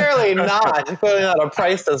 Clearly not. Clearly not a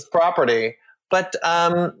priceless property. But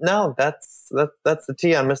no, that's the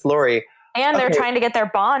tea on Miss Lori. And they're trying to get their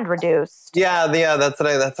bond reduced. Yeah, that's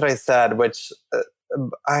what I said, which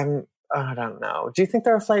I don't know. Do you think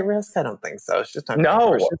they're a flight risk? I don't think so. She's not.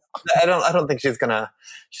 No, I don't think she's gonna.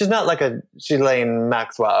 She's not like a Ghislaine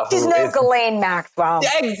Maxwell. She's no Ghislaine Maxwell.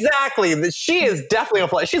 Yeah, exactly. She is definitely a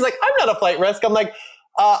flight. She's like, I'm not a flight risk. I'm like,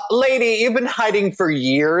 lady, you've been hiding for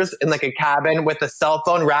years in like a cabin with a cell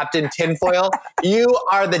phone wrapped in tinfoil. You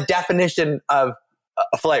are the definition of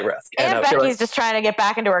a flight risk. And Becky's just trying to get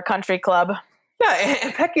back into her country club. Yeah,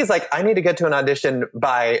 and Becky's like, I need to get to an audition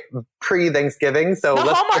by pre-Thanksgiving. So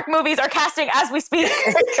the Hallmark movies are casting as we speak.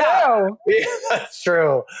 It's true. Yeah, that's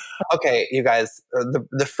true. Okay, you guys,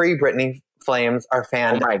 the Free Britney flames are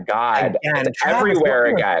fanned. Oh my God. Again, it's everywhere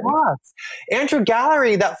again. Andrew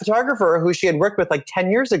Gallery, that photographer who she had worked with like 10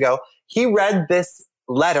 years ago, he read this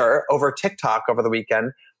letter over TikTok over the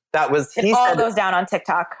weekend. It all goes down on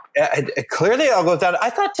TikTok. Clearly it all goes down. I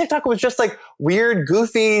thought TikTok was just like weird,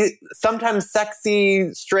 goofy, sometimes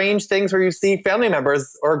sexy, strange things where you see family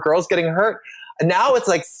members or girls getting hurt. And now it's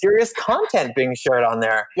like serious content being shared on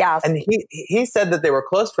there. Yeah. And he said that they were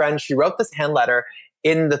close friends. She wrote this hand letter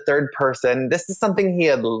in the third person. This is something he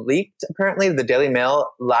had leaked, apparently, to the Daily Mail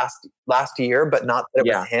last year, but not that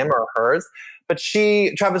it was him or hers. But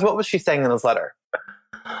Travis, what was she saying in this letter?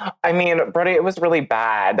 I mean, Brody, it was really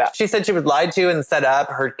bad. She said she was lied to and set up.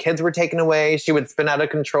 Her kids were taken away. She would spin out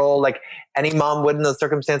of control like any mom would in those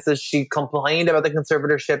circumstances. She complained about the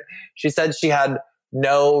conservatorship. She said she had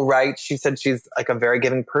no rights. She said she's like a very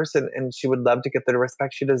giving person and she would love to get the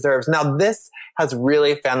respect she deserves. Now, this has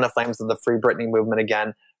really fanned the flames of the Free Britney movement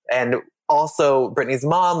again. And also, Britney's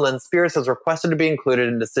mom, Lynn Spears, has requested to be included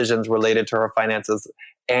in decisions related to her finances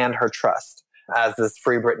and her trust, as this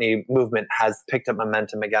Free Britney movement has picked up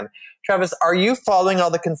momentum again. Travis, are you following all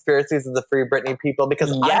the conspiracies of the Free Britney people?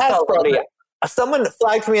 Because yes, Brody. Someone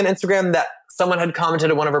flagged for me on Instagram that someone had commented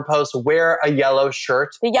on one of her posts, wear a yellow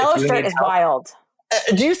shirt. The yellow shirt is wild.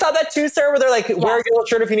 Do you saw that too, Sarah? Where they're like, wear a yellow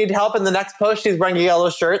shirt if you need help. And the next post, she's wearing a yellow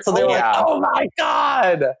shirt. So they're like, oh my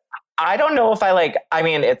God. I don't know if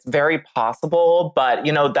it's very possible, but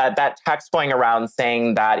that text going around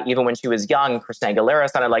saying that even when she was young, Christina Aguilera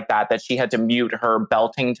sounded like that she had to mute her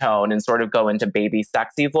belting tone and sort of go into baby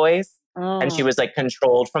sexy voice. And she was like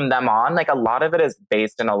controlled from them on. Like a lot of it is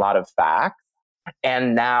based in a lot of facts.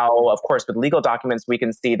 And now, of course, with legal documents, we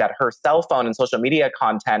can see that her cell phone and social media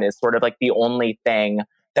content is sort of like the only thing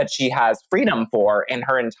that she has freedom for in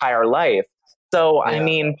her entire life. So, I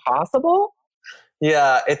mean, possible?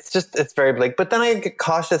 Yeah, it's very bleak. But then I get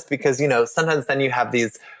cautious because, sometimes then you have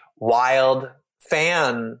these wild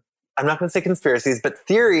I'm not going to say conspiracies, but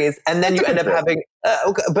theories. And then you end up having,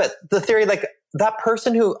 but the theory, like that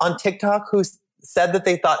person who on TikTok who said that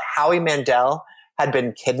they thought Howie Mandel had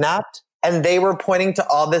been kidnapped and they were pointing to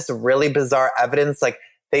all this really bizarre evidence. Like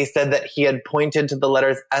they said that he had pointed to the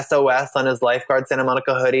letters SOS on his lifeguard Santa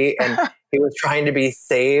Monica hoodie and he was trying to be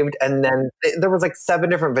saved. And then there was like 7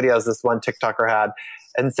 different videos this one TikToker had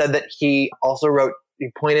and said that he also he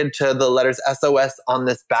pointed to the letters SOS on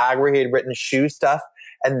this bag where he had written shoe stuff.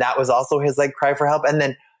 And that was also his like cry for help. And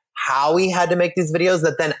then Howie had to make these videos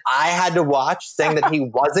that then I had to watch saying that he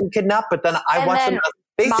wasn't kidnapped, but then I watched them.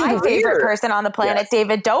 They my seemed favorite weird. person on the planet,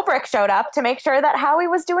 David Dobrik, showed up to make sure that Howie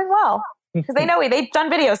was doing well. Because they know they've done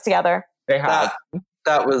videos together. They have.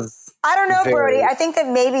 That was I don't know, Brody. I think that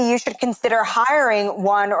maybe you should consider hiring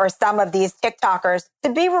one or some of these TikTokers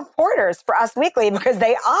to be reporters for Us Weekly because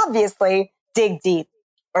they obviously dig deep.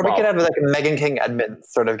 Or we could have like Meghan King Edmonds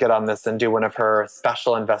sort of get on this and do one of her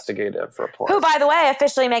special investigative reports. Who, by the way,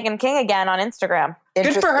 officially Meghan King again on Instagram.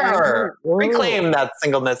 Good for her. Reclaim that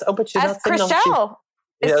singleness. Oh, but she's not single. Chriselle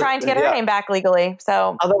is trying to get her name back legally.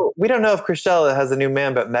 So, although we don't know if Chriselle has a new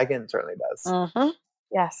man, but Meghan certainly does. Mm-hmm.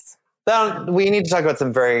 Yes. Then we need to talk about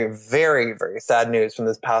some very, very, very sad news from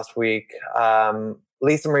this past week.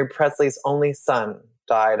 Lisa Marie Presley's only son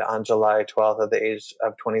died on July 12th at the age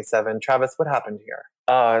of 27. Travis, what happened here?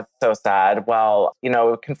 Oh, it's so sad. Well,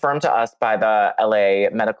 confirmed to us by the LA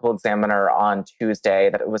medical examiner on Tuesday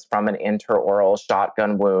that it was from an intraoral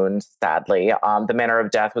shotgun wound, sadly. The manner of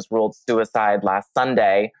death was ruled suicide last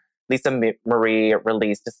Sunday. Lisa Marie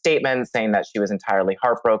released a statement saying that she was entirely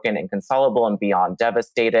heartbroken, inconsolable, and beyond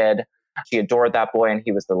devastated. She adored that boy and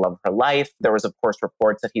he was the love of her life. There was, of course,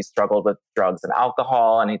 reports that he struggled with drugs and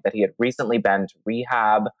alcohol and that he had recently been to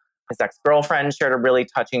rehab. His ex-girlfriend shared a really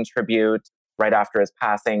touching tribute. Right after his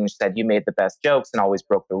passing, she said, "You made the best jokes and always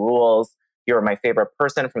broke the rules. You were my favorite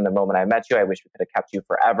person from the moment I met you. I wish we could have kept you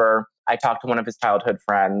forever." I talked to one of his childhood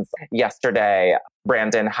friends yesterday,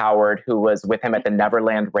 Brandon Howard, who was with him at the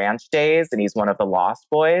Neverland Ranch days, and he's one of the Lost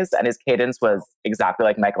Boys, and his cadence was exactly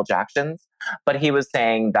like Michael Jackson's. But he was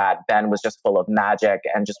saying that Ben was just full of magic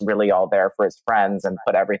and just really all there for his friends and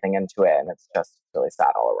put everything into it, and it's just really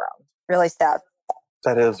sad all around. Really sad.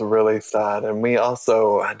 That is really sad. And we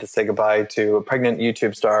also had to say goodbye to a pregnant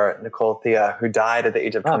YouTube star, Nicole Thea, who died at the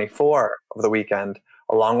age of 24 over the weekend,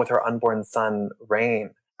 along with her unborn son, Rain.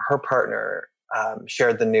 Her partner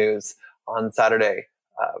shared the news on Saturday.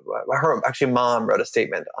 Her mom wrote a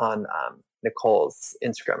statement on Nicole's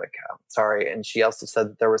Instagram account. And she also said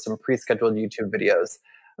that there were some pre-scheduled YouTube videos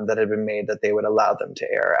that had been made that they would allow them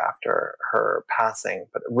to air after her passing.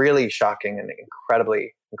 But really shocking and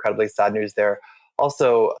incredibly, incredibly sad news there.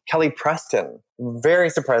 Also, Kelly Preston, very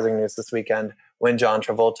surprising news this weekend when John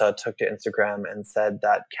Travolta took to Instagram and said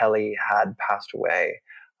that Kelly had passed away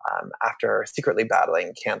after secretly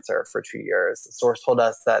battling cancer for 2 years. The source told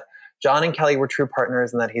us that John and Kelly were true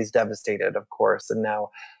partners and that he's devastated, of course. And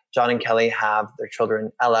now John and Kelly have their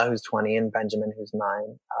children, Ella, who's 20, and Benjamin, who's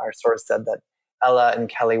 9. Our source said that Ella and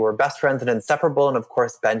Kelly were best friends and inseparable. And of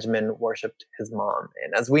course, Benjamin worshipped his mom.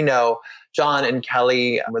 And as we know, John and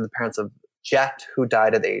Kelly were the parents of Jet, who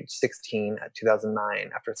died at age 16 at 2009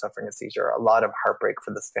 after suffering a seizure. A lot of heartbreak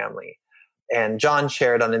for this family. And John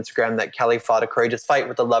shared on Instagram that Kelly fought a courageous fight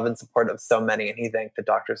with the love and support of so many. And he thanked the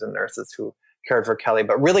doctors and nurses who cared for Kelly.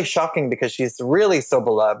 But really shocking because she's really so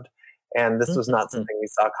beloved. And this was not something we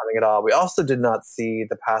saw coming at all. We also did not see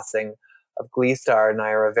the passing of Glee star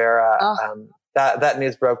Naya Rivera. That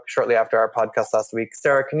news broke shortly after our podcast last week.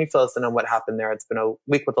 Sarah, can you fill us in on what happened there? It's been a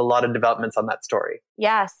week with a lot of developments on that story.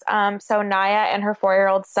 Yes. So Naya and her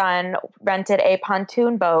 4-year-old son rented a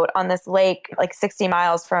pontoon boat on this lake, like 60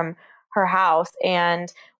 miles from her house.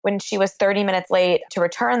 And when she was 30 minutes late to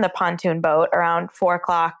return the pontoon boat around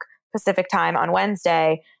 4:00 Pacific time on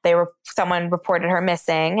Wednesday, someone reported her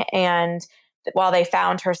missing. And while they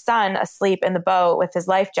found her son asleep in the boat with his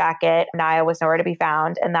life jacket, Naya was nowhere to be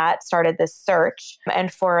found. And that started this search.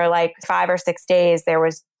 And for like 5 or 6 days, there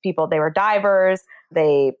was people, they were divers.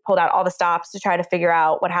 They pulled out all the stops to try to figure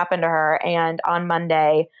out what happened to her. And on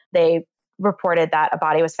Monday, they reported that a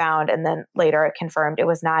body was found. And then later it confirmed it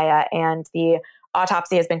was Naya. And the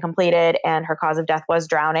autopsy has been completed and her cause of death was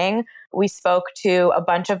drowning. We spoke to a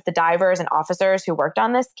bunch of the divers and officers who worked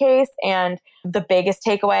on this case. And the biggest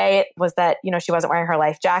takeaway was that, she wasn't wearing her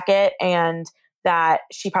life jacket and that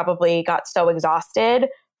she probably got so exhausted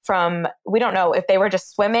we don't know if they were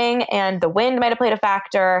just swimming and the wind might have played a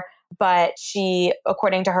factor, but she,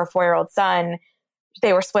 according to her 4-year-old son,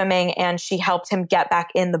 they were swimming and she helped him get back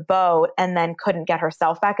in the boat and then couldn't get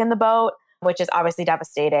herself back in the boat, which is obviously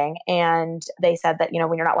devastating. And they said that,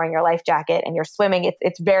 when you're not wearing your life jacket and you're swimming,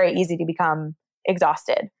 it's very easy to become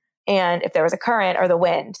exhausted. And if there was a current or the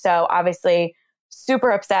wind. So obviously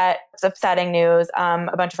super upset. It's upsetting news.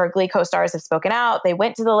 A bunch of her Glee co-stars have spoken out. They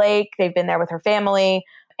went to the lake. They've been there with her family.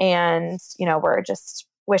 And, we're just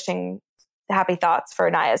wishing happy thoughts for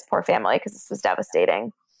Naya's poor family because this was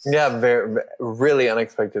devastating. Yeah, very, really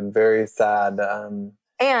unexpected, very sad.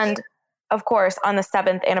 And of course, on the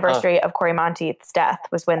 7th anniversary of Corey Monteith's death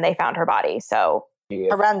was when they found her body. So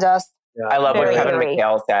horrendous. Yeah. I love what Very Kevin eerie.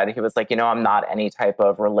 McHale said. He was like, I'm not any type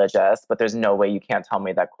of religious, but there's no way you can't tell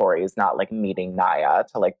me that Corey is not like meeting Naya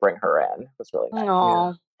to like bring her in. It was really nice.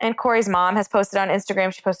 Aw. And Corey's mom has posted on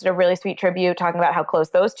Instagram. She posted a really sweet tribute talking about how close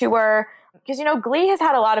those two were. Because, Glee has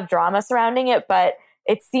had a lot of drama surrounding it, but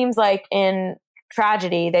it seems like in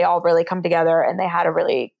tragedy, they all really come together and they had a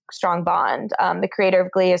really strong bond. The creator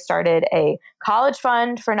of Glee has started a college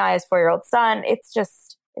fund for Naya's 4-year-old son. It's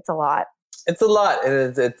a lot. It's a lot.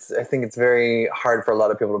 And I think it's very hard for a lot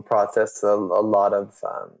of people to process a lot of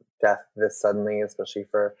death this suddenly, especially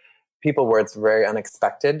for people where it's very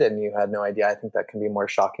unexpected and you had no idea. I think that can be more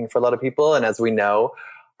shocking for a lot of people. And as we know,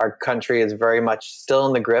 our country is very much still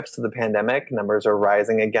in the grips of the pandemic. Numbers are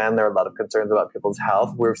rising again. There are a lot of concerns about people's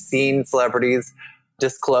health. We've seen celebrities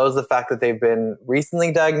disclose the fact that they've been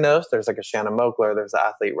recently diagnosed. There's like a Shannon Moakler, there's the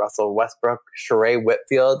athlete Russell Westbrook, Sheree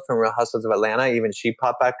Whitfield from Real Housewives of Atlanta. Even she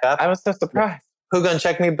popped back up. I was so surprised. Who gonna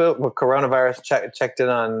check me, boo? Well, coronavirus checked in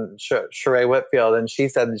on Sheree Whitfield, and she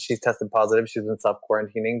said that she's tested positive. She's been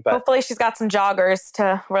self-quarantining. But hopefully she's got some joggers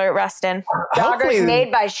to rest in. Joggers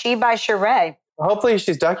made by Sheree. Hopefully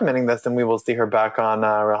she's documenting this and we will see her back on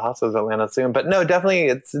Real Housewives of Atlanta soon. But no, definitely,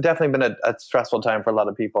 it's definitely been a stressful time for a lot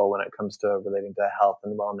of people when it comes to relating to health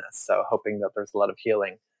and wellness. So hoping that there's a lot of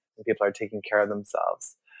healing and people are taking care of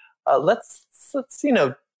themselves. Let's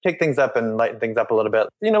take things up and lighten things up a little bit.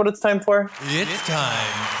 You know what it's time for? It's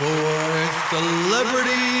time for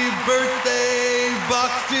Celebrity Birthday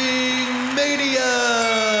Boxing Mania!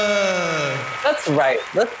 That's right.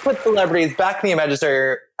 Let's put celebrities back in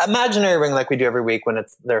the imaginary ring like we do every week when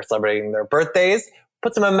they're celebrating their birthdays.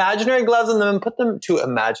 Put some imaginary gloves on them and put them to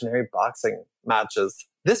imaginary boxing matches.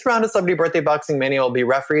 This round of Celebrity Birthday Boxing Mania will be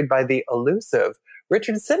refereed by the elusive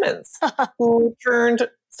Richard Simmons, who turned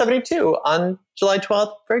 72 on July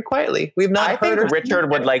 12th very quietly. We've not heard. I think Richard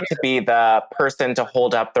would like to be the person to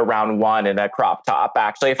hold up the round one in a crop top,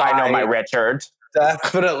 actually, if I know my Richard.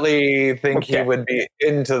 Definitely think he would be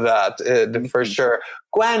into that for sure.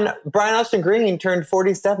 Brian Austin Green turned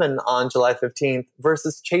 47 on July 15th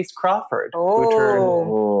versus Chase Crawford, who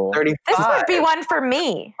turned 35. This would be one for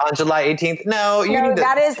me. On July 18th. No, you need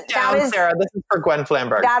to sit down, Sarah. This is for Gwen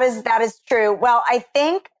Flamberg. That is true. Well, I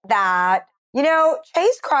think that,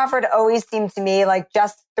 Chase Crawford always seemed to me like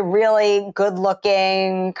just the really good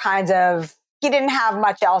looking kind of, he didn't have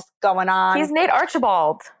much else going on. He's Nate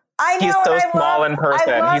Archibald. I know, he's so small in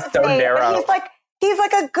person. He's so narrow. He's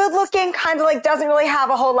like a good looking kind of like doesn't really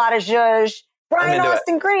have a whole lot of zhuzh. Brian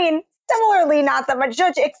Austin Green, similarly, not that much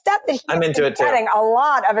zhuzh, except that he's been getting a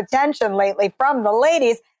lot of attention lately from the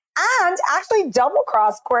ladies and actually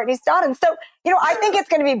double-crossed Courtney Stodden. So, I think it's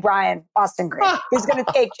going to be Brian Austin Green who's going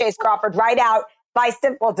to take Chase Crawford right out by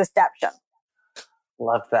simple deception.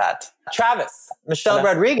 Love that. Travis, Michelle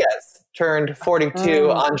Rodriguez turned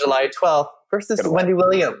 42 on July 12th versus Wendy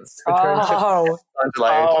Williams, who turned 50 on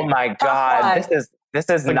July 18th. Oh my God. This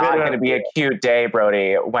is not going to be a cute day,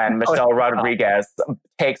 Brody, when Michelle Rodriguez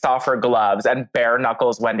takes off her gloves and bare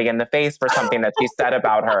knuckles Wendy in the face for something that she said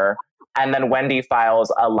about her. And then Wendy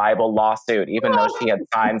files a libel lawsuit, even though she had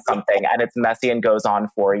signed something, and it's messy and goes on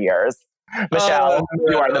 4 years. Michelle,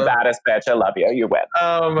 you are the baddest bitch. I love you. You win.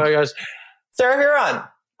 Oh my gosh. Sarah Huron,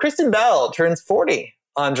 Kristen Bell turns 40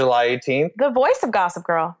 on July 18th. The voice of Gossip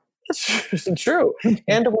Girl. That's true.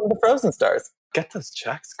 And one of the Frozen stars. Get those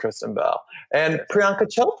checks, Kristen Bell. And Priyanka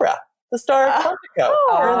Chopra, the star of Quantico,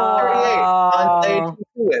 turns 38 on July 18th.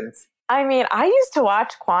 Wins. I mean, I used to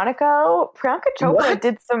watch Quantico. Priyanka Chopra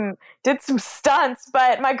did some stunts,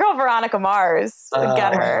 but my girl Veronica Mars would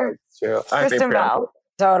get her. True. Kristen Bell.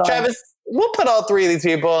 Totally. Travis, we'll put all three of these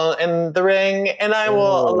people in the ring, and I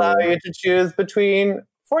will allow you to choose between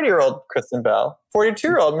 40-year-old Kristen Bell,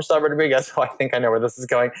 42-year-old Michelle Rodriguez, I think I know where this is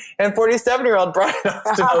going, and 47-year-old Brian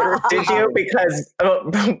Austin. Did you? Because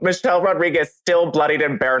Michelle Rodriguez, still bloodied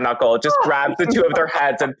and bare knuckle, just grabs the two of their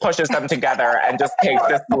heads and pushes them together and just takes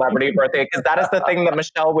this celebrity birthday, because that is the thing that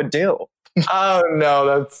Michelle would do. Oh no,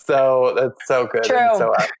 that's so good. True. And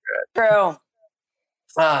so accurate. True.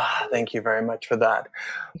 Thank you very much for that.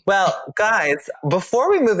 Well, guys,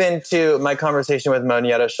 before we move into my conversation with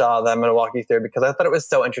Monyetta Shaw that I'm going to walk you through, because I thought it was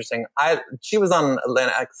so interesting. She was on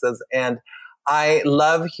Atlanta Exes, and I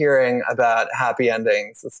love hearing about happy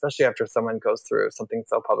endings, especially after someone goes through something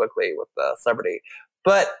so publicly with a celebrity.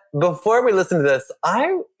 But before we listen to this,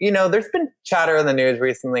 there's been chatter in the news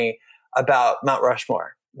recently about Mount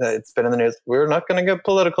Rushmore. It's been in the news. We're not going to get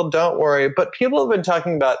political, don't worry. But people have been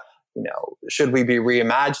talking about, should we be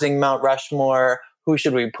reimagining Mount Rushmore? Who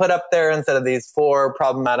should we put up there instead of these 4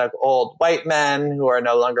 problematic old white men who are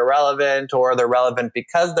no longer relevant, or they're relevant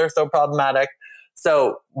because they're so problematic?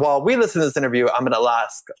 So while we listen to this interview, I'm going to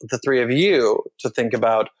ask the three of you to think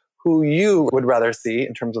about who you would rather see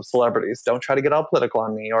in terms of celebrities. Don't try to get all political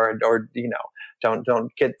on me, or don't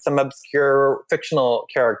get some obscure fictional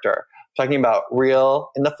character. I'm talking about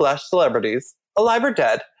real, in the flesh celebrities, alive or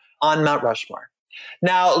dead, on Mount Rushmore.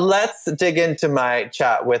 Now, let's dig into my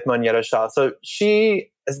chat with Monyetta Shaw. So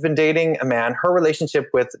she has been dating a man. Her relationship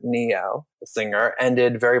with Ne-Yo, the singer,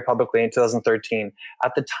 ended very publicly in 2013.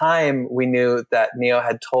 At the time, we knew that Ne-Yo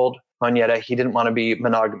had told Monyetta he didn't want to be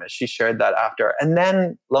monogamous. She shared that after. And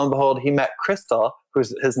then, lo and behold, he met Crystal,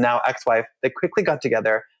 who's his now ex-wife. They quickly got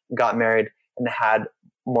together, got married, and had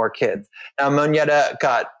more kids. Now, Monyetta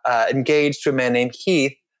got engaged to a man named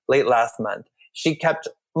Heath late last month. She kept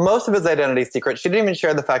most of his identity secret. She didn't even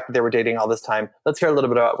share the fact that they were dating all this time. Let's hear a little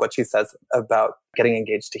bit about what she says about getting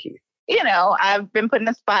engaged to Heath. You know, I've been put in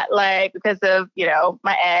the spotlight because of,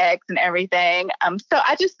 my ex and everything. So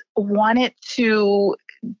I just wanted to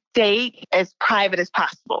date as private as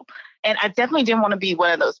possible. And I definitely didn't want to be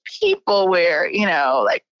one of those people where,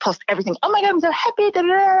 post everything. Oh my God, I'm so happy. Da, da,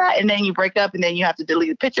 da. And then you break up and then you have to delete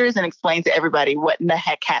the pictures and explain to everybody what in the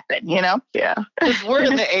heck happened, Yeah. Because we're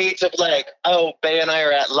in the age of Bay and I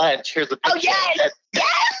are at lunch. Here's a picture. Oh, yes.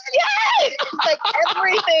 Yes. Like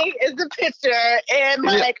everything is a picture and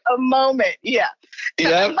a moment. Yeah.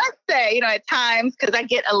 So I must say, at times, because I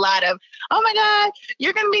get a lot of, oh my God,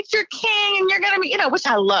 you're going to meet your king and you're going to meet, which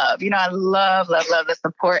I love. I love the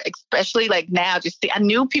support, especially now. I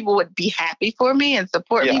knew people would be happy for me and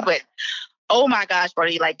support me, but oh my gosh,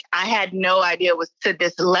 Brody, I had no idea it was to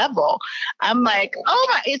this level. I'm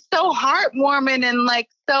it's so heartwarming and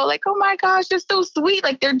oh my gosh, they're so sweet.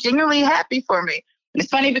 They're genuinely happy for me. It's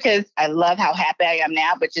funny because I love how happy I am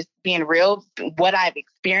now, but just being real, what I've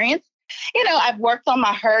experienced, I've worked on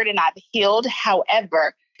my hurt and I've healed.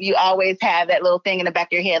 However, you always have that little thing in the back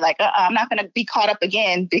of your head, I'm not going to be caught up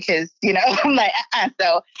again because, I'm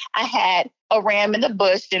So I had a ram in the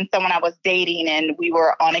bush and someone I was dating and we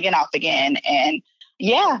were on again, off again. And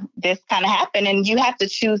this kind of happened. And you have to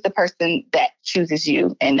choose the person that chooses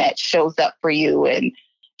you and that shows up for you. And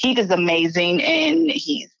Heath is amazing and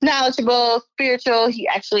he's knowledgeable, spiritual. He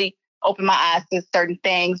actually opened my eyes to certain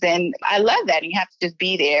things. And I love that. You have to just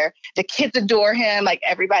be there. The kids adore him.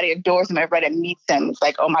 Everybody adores him. Everybody that meets him. It's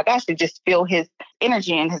oh my gosh, you just feel his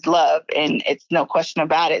energy and his love. And it's no question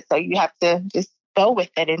about it. So you have to just go with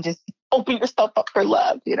it and just open yourself up for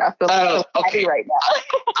love. I feel so happy right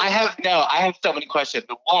now. I have so many questions.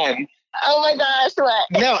 But one. Oh my gosh, what?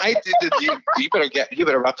 No, you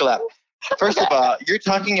better buckle up. First of all, you're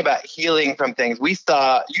talking about healing from things you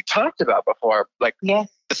talked about before,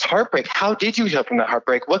 this heartbreak. How did you heal from that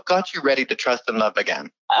heartbreak? What got you ready to trust and love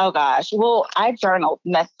again? Oh gosh, well, I journaled,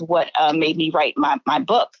 and that's what made me write my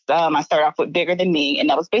books. I started off with Bigger Than Me, and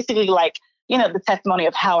that was basically the testimony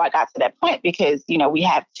of how I got to that point because, we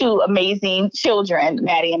have two amazing children,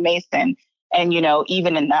 Maddie and Mason, and,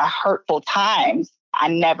 even in the hurtful times, I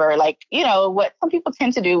never what some people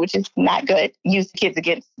tend to do, which is not good, use kids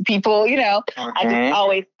against people, I just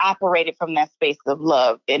always operated from that space of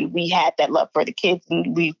love. And we had that love for the kids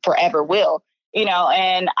and we forever will,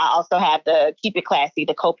 and I also have the Keep It Classy,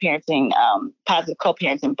 the co-parenting, positive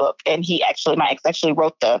co-parenting book. And my ex actually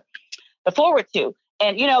wrote the forward to.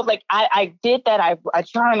 And, I did that. I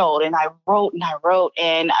journaled and I wrote.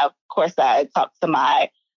 And of course, I talked to my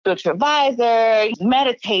spiritual advisor,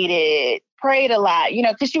 meditated, prayed a lot,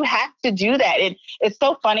 because you have to do that. And it's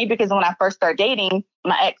so funny because when I first started dating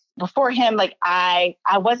my ex, before him, I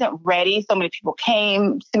wasn't ready. So many people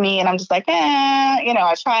came to me and I'm just I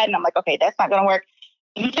tried and I'm okay, that's not going to work.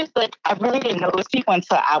 You just I really didn't know those people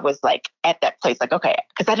until I was at that place, okay,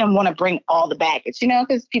 because I didn't want to bring all the baggage,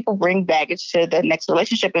 because people bring baggage to the next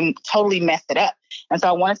relationship and totally mess it up. And so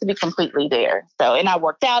I wanted to be completely there. So, and I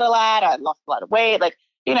worked out a lot. I lost a lot of weight.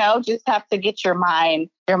 Just have to get your mind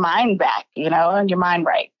back, and your mind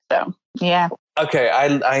right. So, yeah. Okay.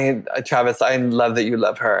 I Travis, I love that you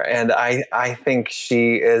love her. And I think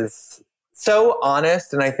she is so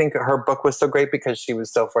honest. And I think her book was so great because she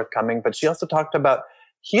was so forthcoming, but she also talked about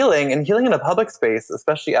healing in a public space,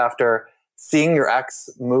 especially after seeing your ex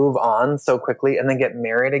move on so quickly and then get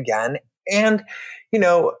married again. And,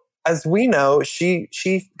 as we know, she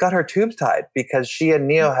got her tubes tied because she and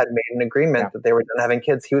Ne-Yo had made an agreement that they were done having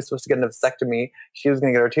kids. He was supposed to get a vasectomy. She was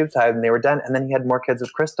going to get her tubes tied and they were done. And then he had more kids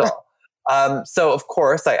with Crystal. So of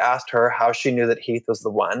course I asked her how she knew that Heath was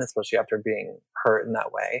the one, especially after being hurt in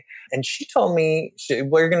that way. And she told me,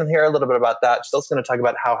 we're going to hear a little bit about that. She's also going to talk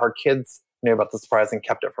about how her kids knew about the surprise and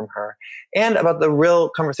kept it from her, and about the real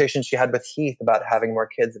conversation she had with Heath about having more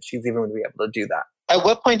kids, if she's even going to be able to do that. At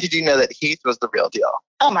what point did you know that Heath was the real deal?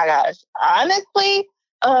 Oh my gosh. Honestly,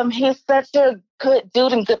 he's such a good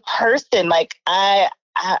dude and good person. Like I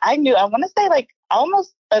knew, I want to say like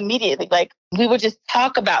almost immediately, like we would just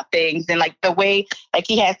talk about things and like the way like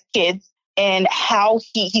he has kids and how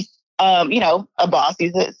he's a boss,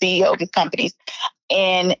 he's a CEO of his companies.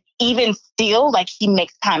 And even still, like he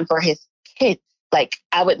makes time for his kids. Like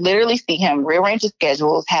I would literally see him rearrange his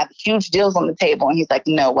schedules, have huge deals on the table. And he's like,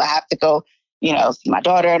 no, I have to go, see my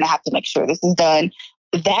daughter and I have to make sure this is done.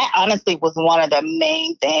 That honestly was one of the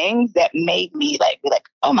main things that made me be like,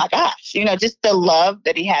 oh my gosh, just the love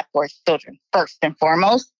that he had for his children first and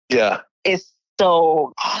foremost. Yeah. Is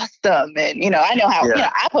so awesome. And, I know how,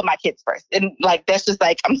 I put my kids first. And like, that's just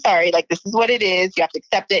like, I'm sorry, like, this is what it is. You have to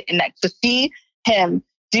accept it. And like, to see him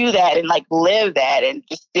do that and like live that and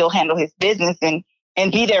just still handle his business and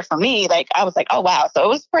be there for me. Like, I was like, oh, wow. So it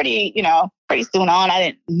was pretty soon on. I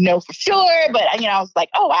didn't know for sure, but I was like,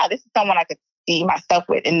 oh, wow, this is someone I could see myself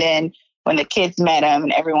with. And then when the kids met him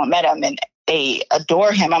and everyone met him and they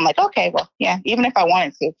adore him, I'm like, okay, well, yeah, even if I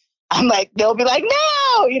wanted to, I'm like, they'll be like,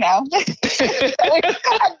 no, I gotta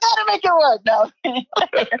make it work. No.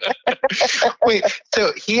 Wait,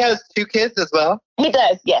 so he has 2 kids as well? He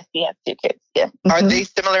does. Yes, he has 2 kids. Yeah. Are they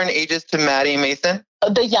similar in ages to Maddie and Mason?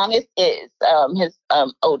 The youngest is. His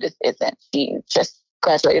oldest isn't. She just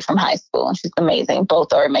graduated from high school and she's amazing.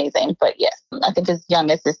 Both are amazing. But yes, I think his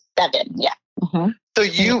youngest is 7. Yeah. Mm-hmm. So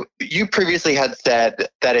you previously had said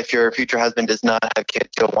that if your future husband does not have kids,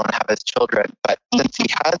 you'll want to have his children. But since he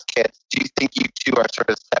has kids, do you think you two are sort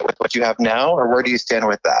of set with what you have now? Or where do you stand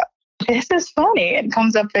with that? This is funny. It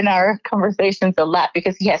comes up in our conversations a lot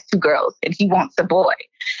because he has 2 girls and he wants a boy.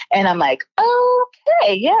 And I'm like,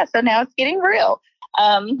 okay, yeah. So now it's getting real.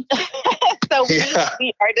 So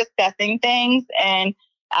we are discussing things and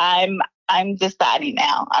I'm deciding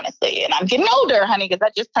now, honestly. And I'm getting older, honey, because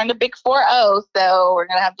I just turned a big 4-0. So we're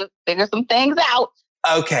going to have to figure some things out.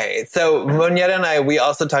 Okay. So Monyetta and I, we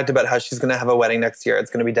also talked about how she's going to have a wedding next year. It's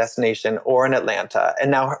going to be destination or in Atlanta. And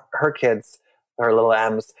now her kids, her little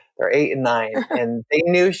M's, they're 8 and 9. And they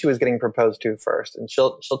knew she was getting proposed to first. And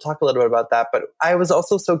she'll talk a little bit about that. But I was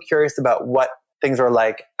also so curious about what things are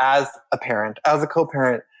like as a parent, as a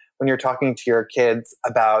co-parent, when you're talking to your kids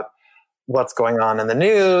about what's going on in the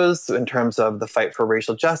news in terms of the fight for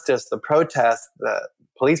racial justice, the protests, the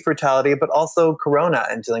police brutality, but also Corona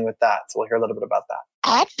and dealing with that. So we'll hear a little bit about that.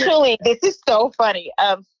 Actually, this is so funny.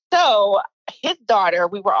 So his daughter,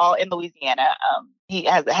 we were all in Louisiana. He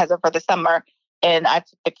has her for the summer. And I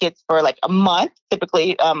took the kids for like a month.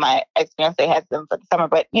 Typically, my ex-fiance has them for the summer.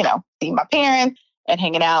 But, seeing my parents and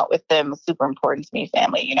hanging out with them was super important to me,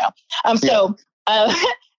 family, So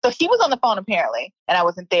he was on the phone apparently, and I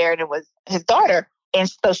wasn't there, and it was his daughter. And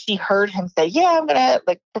so she heard him say, yeah, I'm going to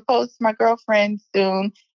propose to my girlfriend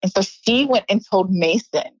soon. And so she went and told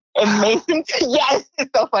Mason. And Mason, yes, it's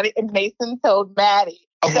so funny. And Mason told Maddie.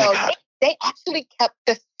 Oh so they actually kept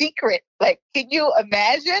the secret. Like, can you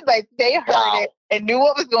imagine? Like, they heard it and knew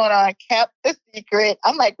what was going on, kept the secret.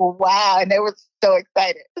 I'm like, wow. And they were so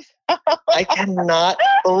excited. I cannot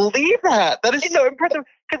believe that. That is so impressive.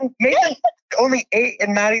 Because Mason's only 8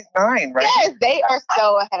 and Maddie's 9, right? Yes, they are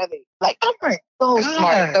so ahead of me. Like, oh my so God.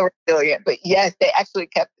 smart, so resilient. But yes, they actually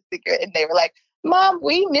kept the secret. And they were like, Mom,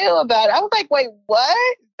 we knew about it. I was like, wait,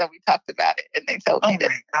 what? So we talked about it. And they told me that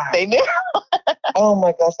they knew. Oh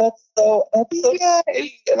my gosh, that's so sweet.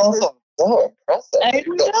 And also so impressive. I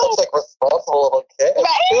know. That's like responsible little kid.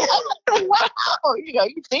 Right? I'm like, wow.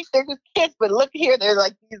 You think they're just kids, but look here, they're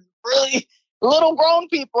like these really little grown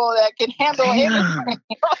people that can handle anything.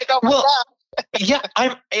 Like, oh my gosh. Yeah,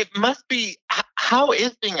 it must be. How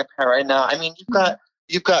is being a parent right now? I mean,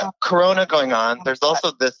 you've got Corona going on. There's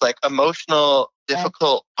also this emotional,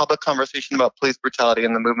 difficult public conversation about police brutality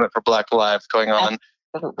and the movement for Black lives going on.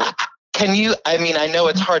 Can you? I mean, I know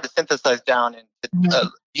it's hard to synthesize down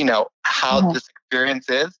into how this experience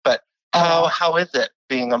is, but how is it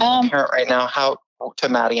being a parent right now? How to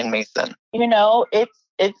Maddie and Mason?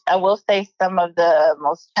 It's I will say some of the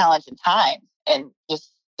most challenging times, and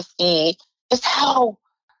just to see just how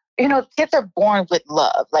kids are born with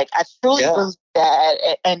love. Like, I truly believe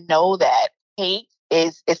that and know that hate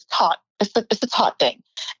is taught. It's a taught thing,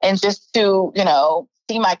 and just to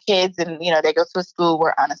see my kids and they go to a school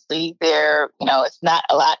where honestly it's not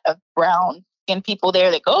a lot of brown skin people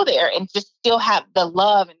there that go there, and just still have the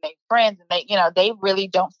love and make friends, and they really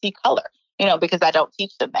don't see color because I don't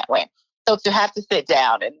teach them that way. So to have to sit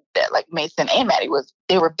down and like Mason and Maddie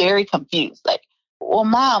they were very confused. Like, well,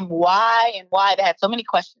 Mom, why and why? They had so many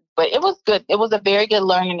questions, but it was good. It was a very good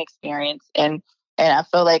learning experience. And And I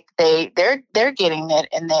feel like they're getting it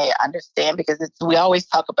and they understand because we always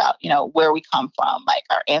talk about, where we come from, like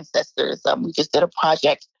our ancestors. We just did a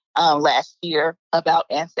project last year about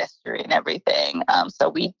ancestry and everything. So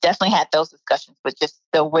we definitely had those discussions, but just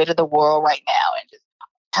the weight of the world right now and just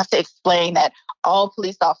have to explain that all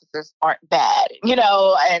police officers aren't bad,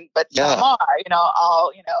 but some are,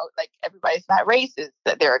 like everybody's not racist,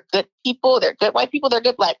 that there are good people, they're good white people, they're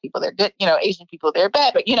good black people, they're good, Asian people, they're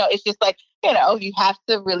bad. But, it's just like, you have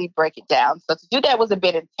to really break it down. So to do that was a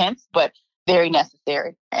bit intense, but very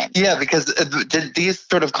necessary. Yeah, because did these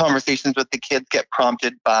sort of conversations with the kids get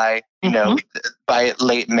prompted by, by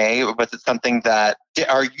late May? Or was it something that,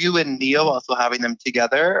 are you and Neo also having them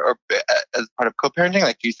together or as part of co-parenting?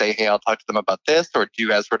 Like, do you say, hey, I'll talk to them about this? Or do you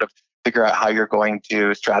guys sort of figure out how you're going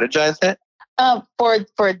to strategize it?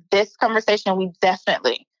 For this conversation, we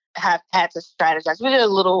definitely have had to strategize. We did a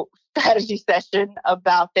little strategy session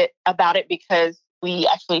about it because we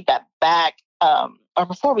actually got back, or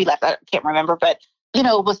before we left, I can't remember, but,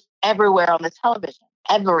 it was everywhere on the television,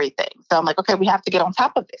 everything. So I'm like, okay, we have to get on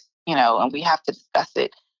top of this, and we have to discuss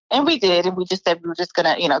it. And we did. And we just said we were just going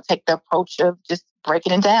to, take the approach of just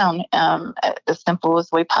breaking it down the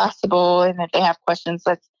simplest way possible. And if they have questions,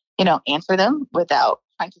 let's, answer them without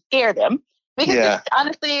trying to scare them. Because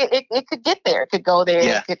honestly, it could get there. It could go there.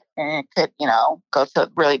 Yeah. It could, go to a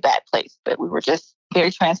really bad place. But we were just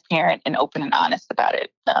very transparent and open and honest about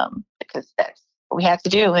it because that's what we had to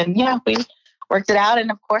do. And we worked it out.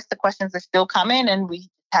 And of course, the questions are still coming and we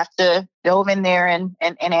have to dove in there and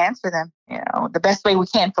answer them, the best way we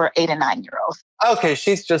can for 8 and 9-year-olds. Okay,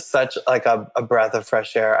 she's just such like a breath of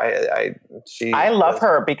fresh air. I love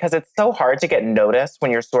her because it's so hard to get noticed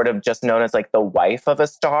when you're sort of just known as like the wife of a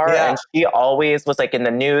star. Yeah. And she always was like in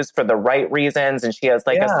the news for the right reasons. And she has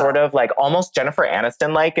like a sort of like almost Jennifer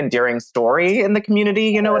Aniston-like endearing story in the community.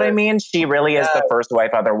 You know what I mean? She really is the first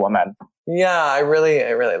wife other woman. Yeah, I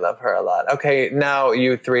really love her a lot. Okay, now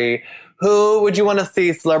you three. Who would you want to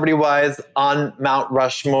see celebrity-wise on Mount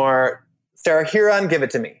Rushmore? Sarah Huron, give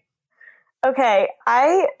it to me. Okay,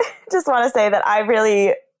 I just want to say that I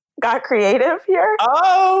really got creative here.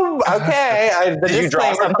 Oh, okay. Did you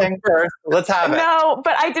draw something first? Let's have it. No,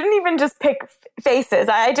 but I didn't even just pick faces.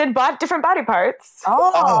 I did different body parts.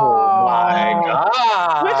 Oh my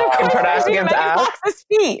God. Which of course was Megan Fox's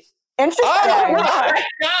feet. Interesting. Oh my God.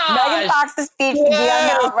 Megan Fox's feet should be on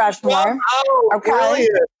Mount Rushmore. Oh, okay.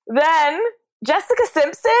 Brilliant. Then Jessica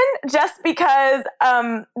Simpson, just because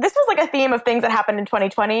this was like a theme of things that happened in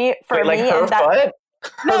 2020 for me. Like her foot?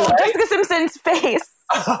 No, Jessica Simpson's face.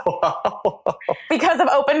 Because of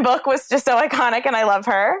Open Book was just so iconic and I love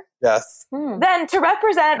her. Yes. Then to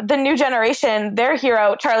represent the new generation, their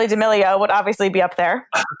hero, Charli D'Amelio, would obviously be up there.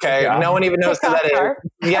 Okay, no one even knows who that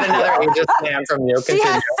is. Yet another ageist fan from you. Continue. She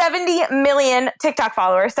has 70 million TikTok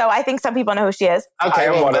followers, so I think some people know who she is. Okay,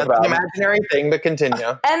 well, that's an imaginary thing, but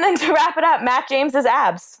continue. And then to wrap it up, Matt James's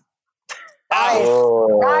abs.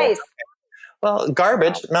 Nice. Well,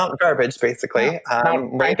 Mount Garbage, basically.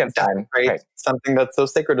 Frankenstein. Right. Something that's so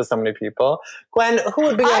sacred to so many people. Gwen, who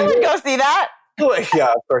would be I would go see that.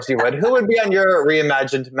 Yeah, of course you would. Who would be on your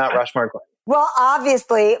reimagined Mount Rushmore, Gwen? Well,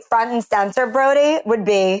 obviously, front and center, Brody, would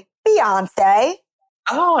be Beyonce.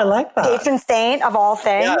 Oh, I like that. Patron saint of all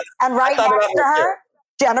things. Yes. And right next to her,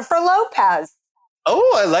 Jennifer Lopez.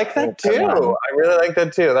 Oh, I like that too. I really like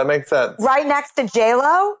that too. That makes sense. Right next to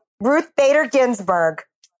J-Lo, Ruth Bader Ginsburg.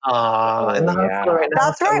 In the hospital right now.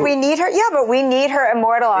 That's right. We need her. Yeah, but we need her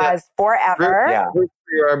immortalized forever. Ruth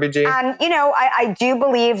for your RBG. And, I do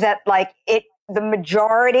believe that the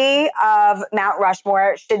majority of Mount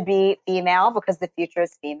Rushmore should be female because the future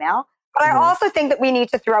is female. But I also think that we need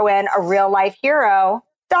to throw in a real life hero,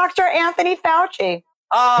 Dr. Anthony Fauci.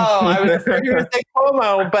 Oh, I was going to say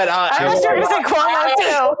Cuomo, but I was going to say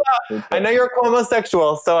Cuomo too. I know you're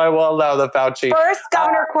Cuomo-sexual, so I will allow the Fauci. First,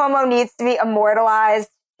 Governor Cuomo needs to be immortalized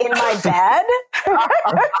in my bed. Call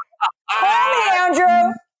me,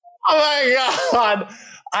 Andrew. Oh my God.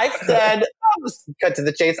 I said, cut to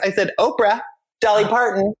the chase. I said Oprah, Dolly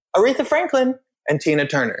Parton, Aretha Franklin, and Tina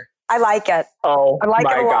Turner. I like it. Oh I like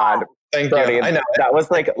my it a lot. God. Thank Brody, you. I know. That was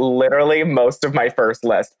like literally most of my first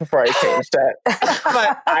list before I changed it.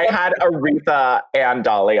 But I had Aretha and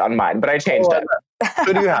Dolly on mine, but I changed it.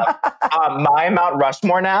 Who do you have? My Mount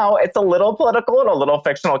Rushmore now, it's a little political and a little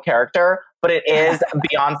fictional character, but it is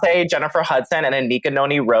Beyonce, Jennifer Hudson, and Anika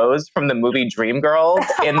Noni Rose from the movie Dreamgirls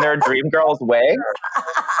in their Dreamgirls wigs.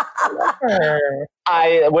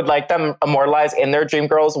 I would like them immortalized in their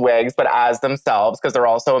Dreamgirls wigs, but as themselves, because they're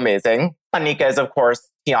all so amazing. Anika is, of course,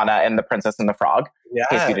 Tiana in The Princess and the Frog. in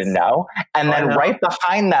case you didn't know. And then right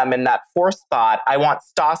behind them in that fourth spot, I want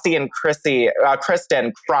Stassi and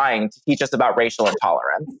Kristen crying to teach us about racial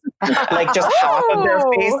intolerance. Like just half of their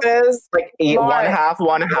faces, like one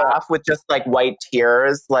half, with just like white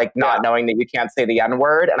tears, like not knowing that you can't say the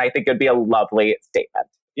N-word. And I think it'd be a lovely statement.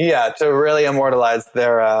 Yeah, to really immortalize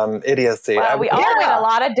their idiocy. Wow, we all went a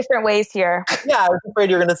lot of different ways here. Yeah, I was afraid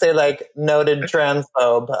you were going to say like noted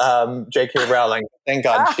transphobe J.K. Rowling. Thank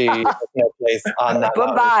God she has no place on that.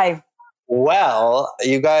 Goodbye. Well,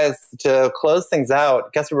 you guys, to close things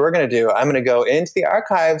out, guess what we're going to do? I'm going to go into the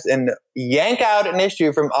archives and yank out an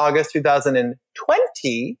issue from August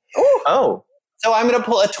 2020. Ooh. Oh. So I'm going to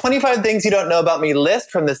pull a 25 things you don't know about me list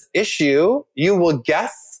from this issue. You will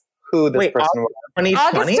guess who this person was.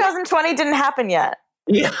 August 2020 didn't happen yet.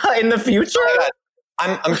 Yeah, in the future? Oh,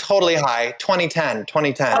 I'm totally high. 2010. 10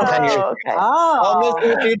 years. Okay. Almost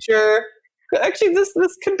in the future. Actually, this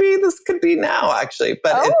could be now, actually.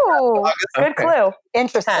 But good clue.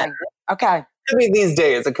 Interesting. Okay. It could be these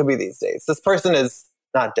days. This person is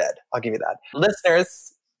not dead. I'll give you that.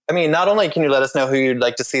 Listeners, I mean, not only can you let us know who you'd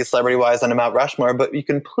like to see celebrity-wise on a Mount Rushmore, but you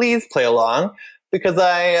can please play along, because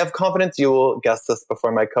I have confidence you will guess this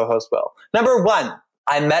before my co-host will. Number 1,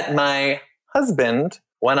 I met my husband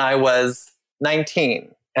when I was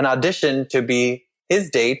 19 and auditioned to be his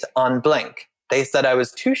date on Blank. They said I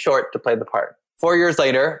was too short to play the part. 4 years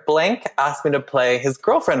later, Blank asked me to play his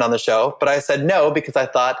girlfriend on the show, but I said no because I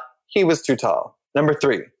thought he was too tall. Number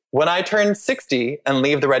 3, when I turn 60 and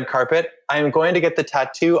leave the red carpet, I am going to get the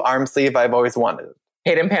tattoo arm sleeve I've always wanted.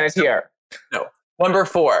 Hayden Panettiere. No. Number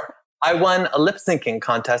 4, I won a lip-syncing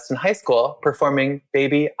contest in high school performing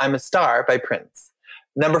Baby, I'm a Star by Prince.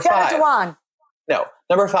 Number 5. No.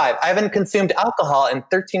 Number 5, I haven't consumed alcohol in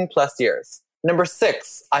 13 plus years. Number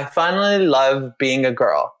 6, I finally love being a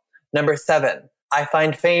girl. Number 7, I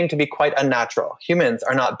find fame to be quite unnatural. Humans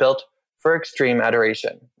are not built for extreme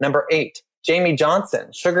adoration. Number 8, Jamie Johnson,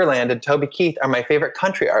 Sugarland, and Toby Keith are my favorite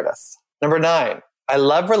country artists. Number 9, I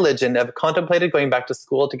love religion. I've contemplated going back to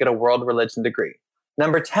school to get a world religion degree.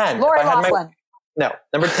 Number 10, Number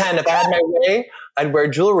 10, if I had my way, I'd wear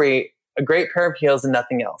jewelry, a great pair of heels, and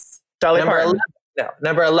nothing else.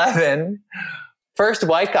 Number 11, first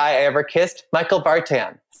white guy I ever kissed, Michael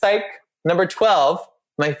Vartan. Psych. Number 12,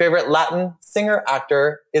 my favorite Latin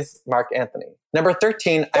singer-actor is Mark Anthony. Number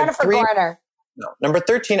 13, Jennifer Garner. Number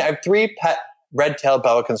 13, I have 3 pet red-tailed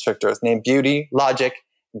boa constrictors named Beauty, Logic,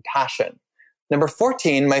 and Passion. Number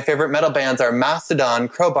 14, my favorite metal bands are Mastodon,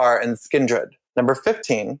 Crowbar, and Skindred. Number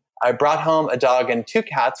 15, I brought home a dog and 2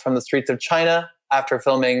 cats from the streets of China after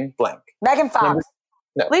filming Blank. Megan Fox.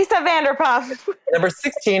 Lisa Vanderpump. Number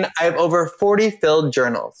 16, I have over 40 filled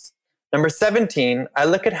journals. Number 17, I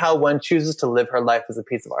look at how one chooses to live her life as a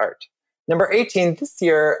piece of art. Number 18, this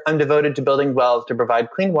year, I'm devoted to building wells to provide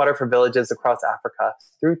clean water for villages across Africa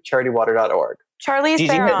through charitywater.org. Charlize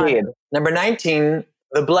Theron. Number 19,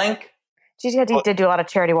 the Blank. Gigi Hadid did do a lot of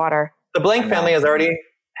charity water. The Blank family has already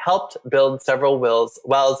helped build several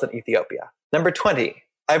wells in Ethiopia. Number 20,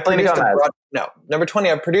 I've produced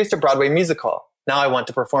a Broadway musical. Now I want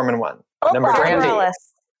to perform in one. Number 20.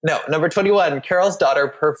 Number 21, Carol's daughter's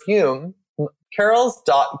perfume,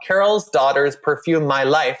 My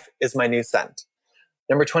Life, is my new scent.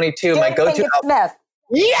 Number 22, my go-to album.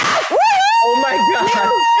 Yes! Oh my God!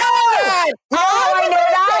 I know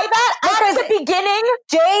that because at the beginning,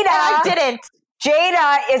 I didn't.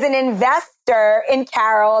 Jada is an investor in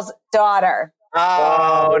Carol's daughter.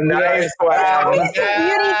 Oh, nice one.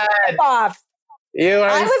 Beauty off.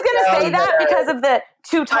 I was going to say that because of the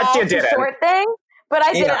too tall, too short thing, but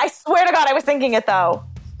I didn't. I swear to God, I was thinking it though.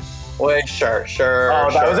 Wait, sure. Oh,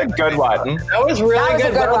 that was a good one. That was really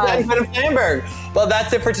good. Well done, Flamberg. Well,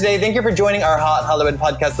 that's it for today. Thank you for joining our Hot Hollywood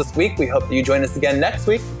podcast this week. We hope that you join us again next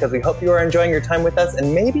week because we hope you are enjoying your time with us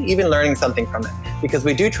and maybe even learning something from it because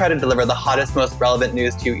we do try to deliver the hottest, most relevant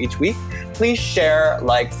news to you each week. Please share,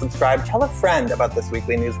 like, subscribe, tell a friend about this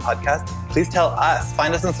weekly news podcast. Please tell us.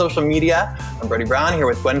 Find us on social media. I'm Brody Brown here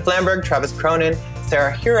with Gwen Flamberg, Travis Cronin,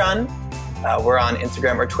 Sarah Huron. We're on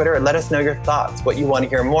Instagram or Twitter. Let us know your thoughts, what you want to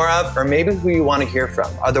hear more of, or maybe who you want to hear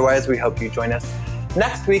from. Otherwise, we hope you join us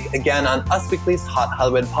next week again on Us Weekly's Hot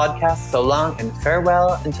Hollywood podcast. So long and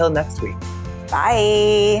farewell until next week.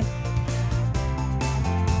 Bye.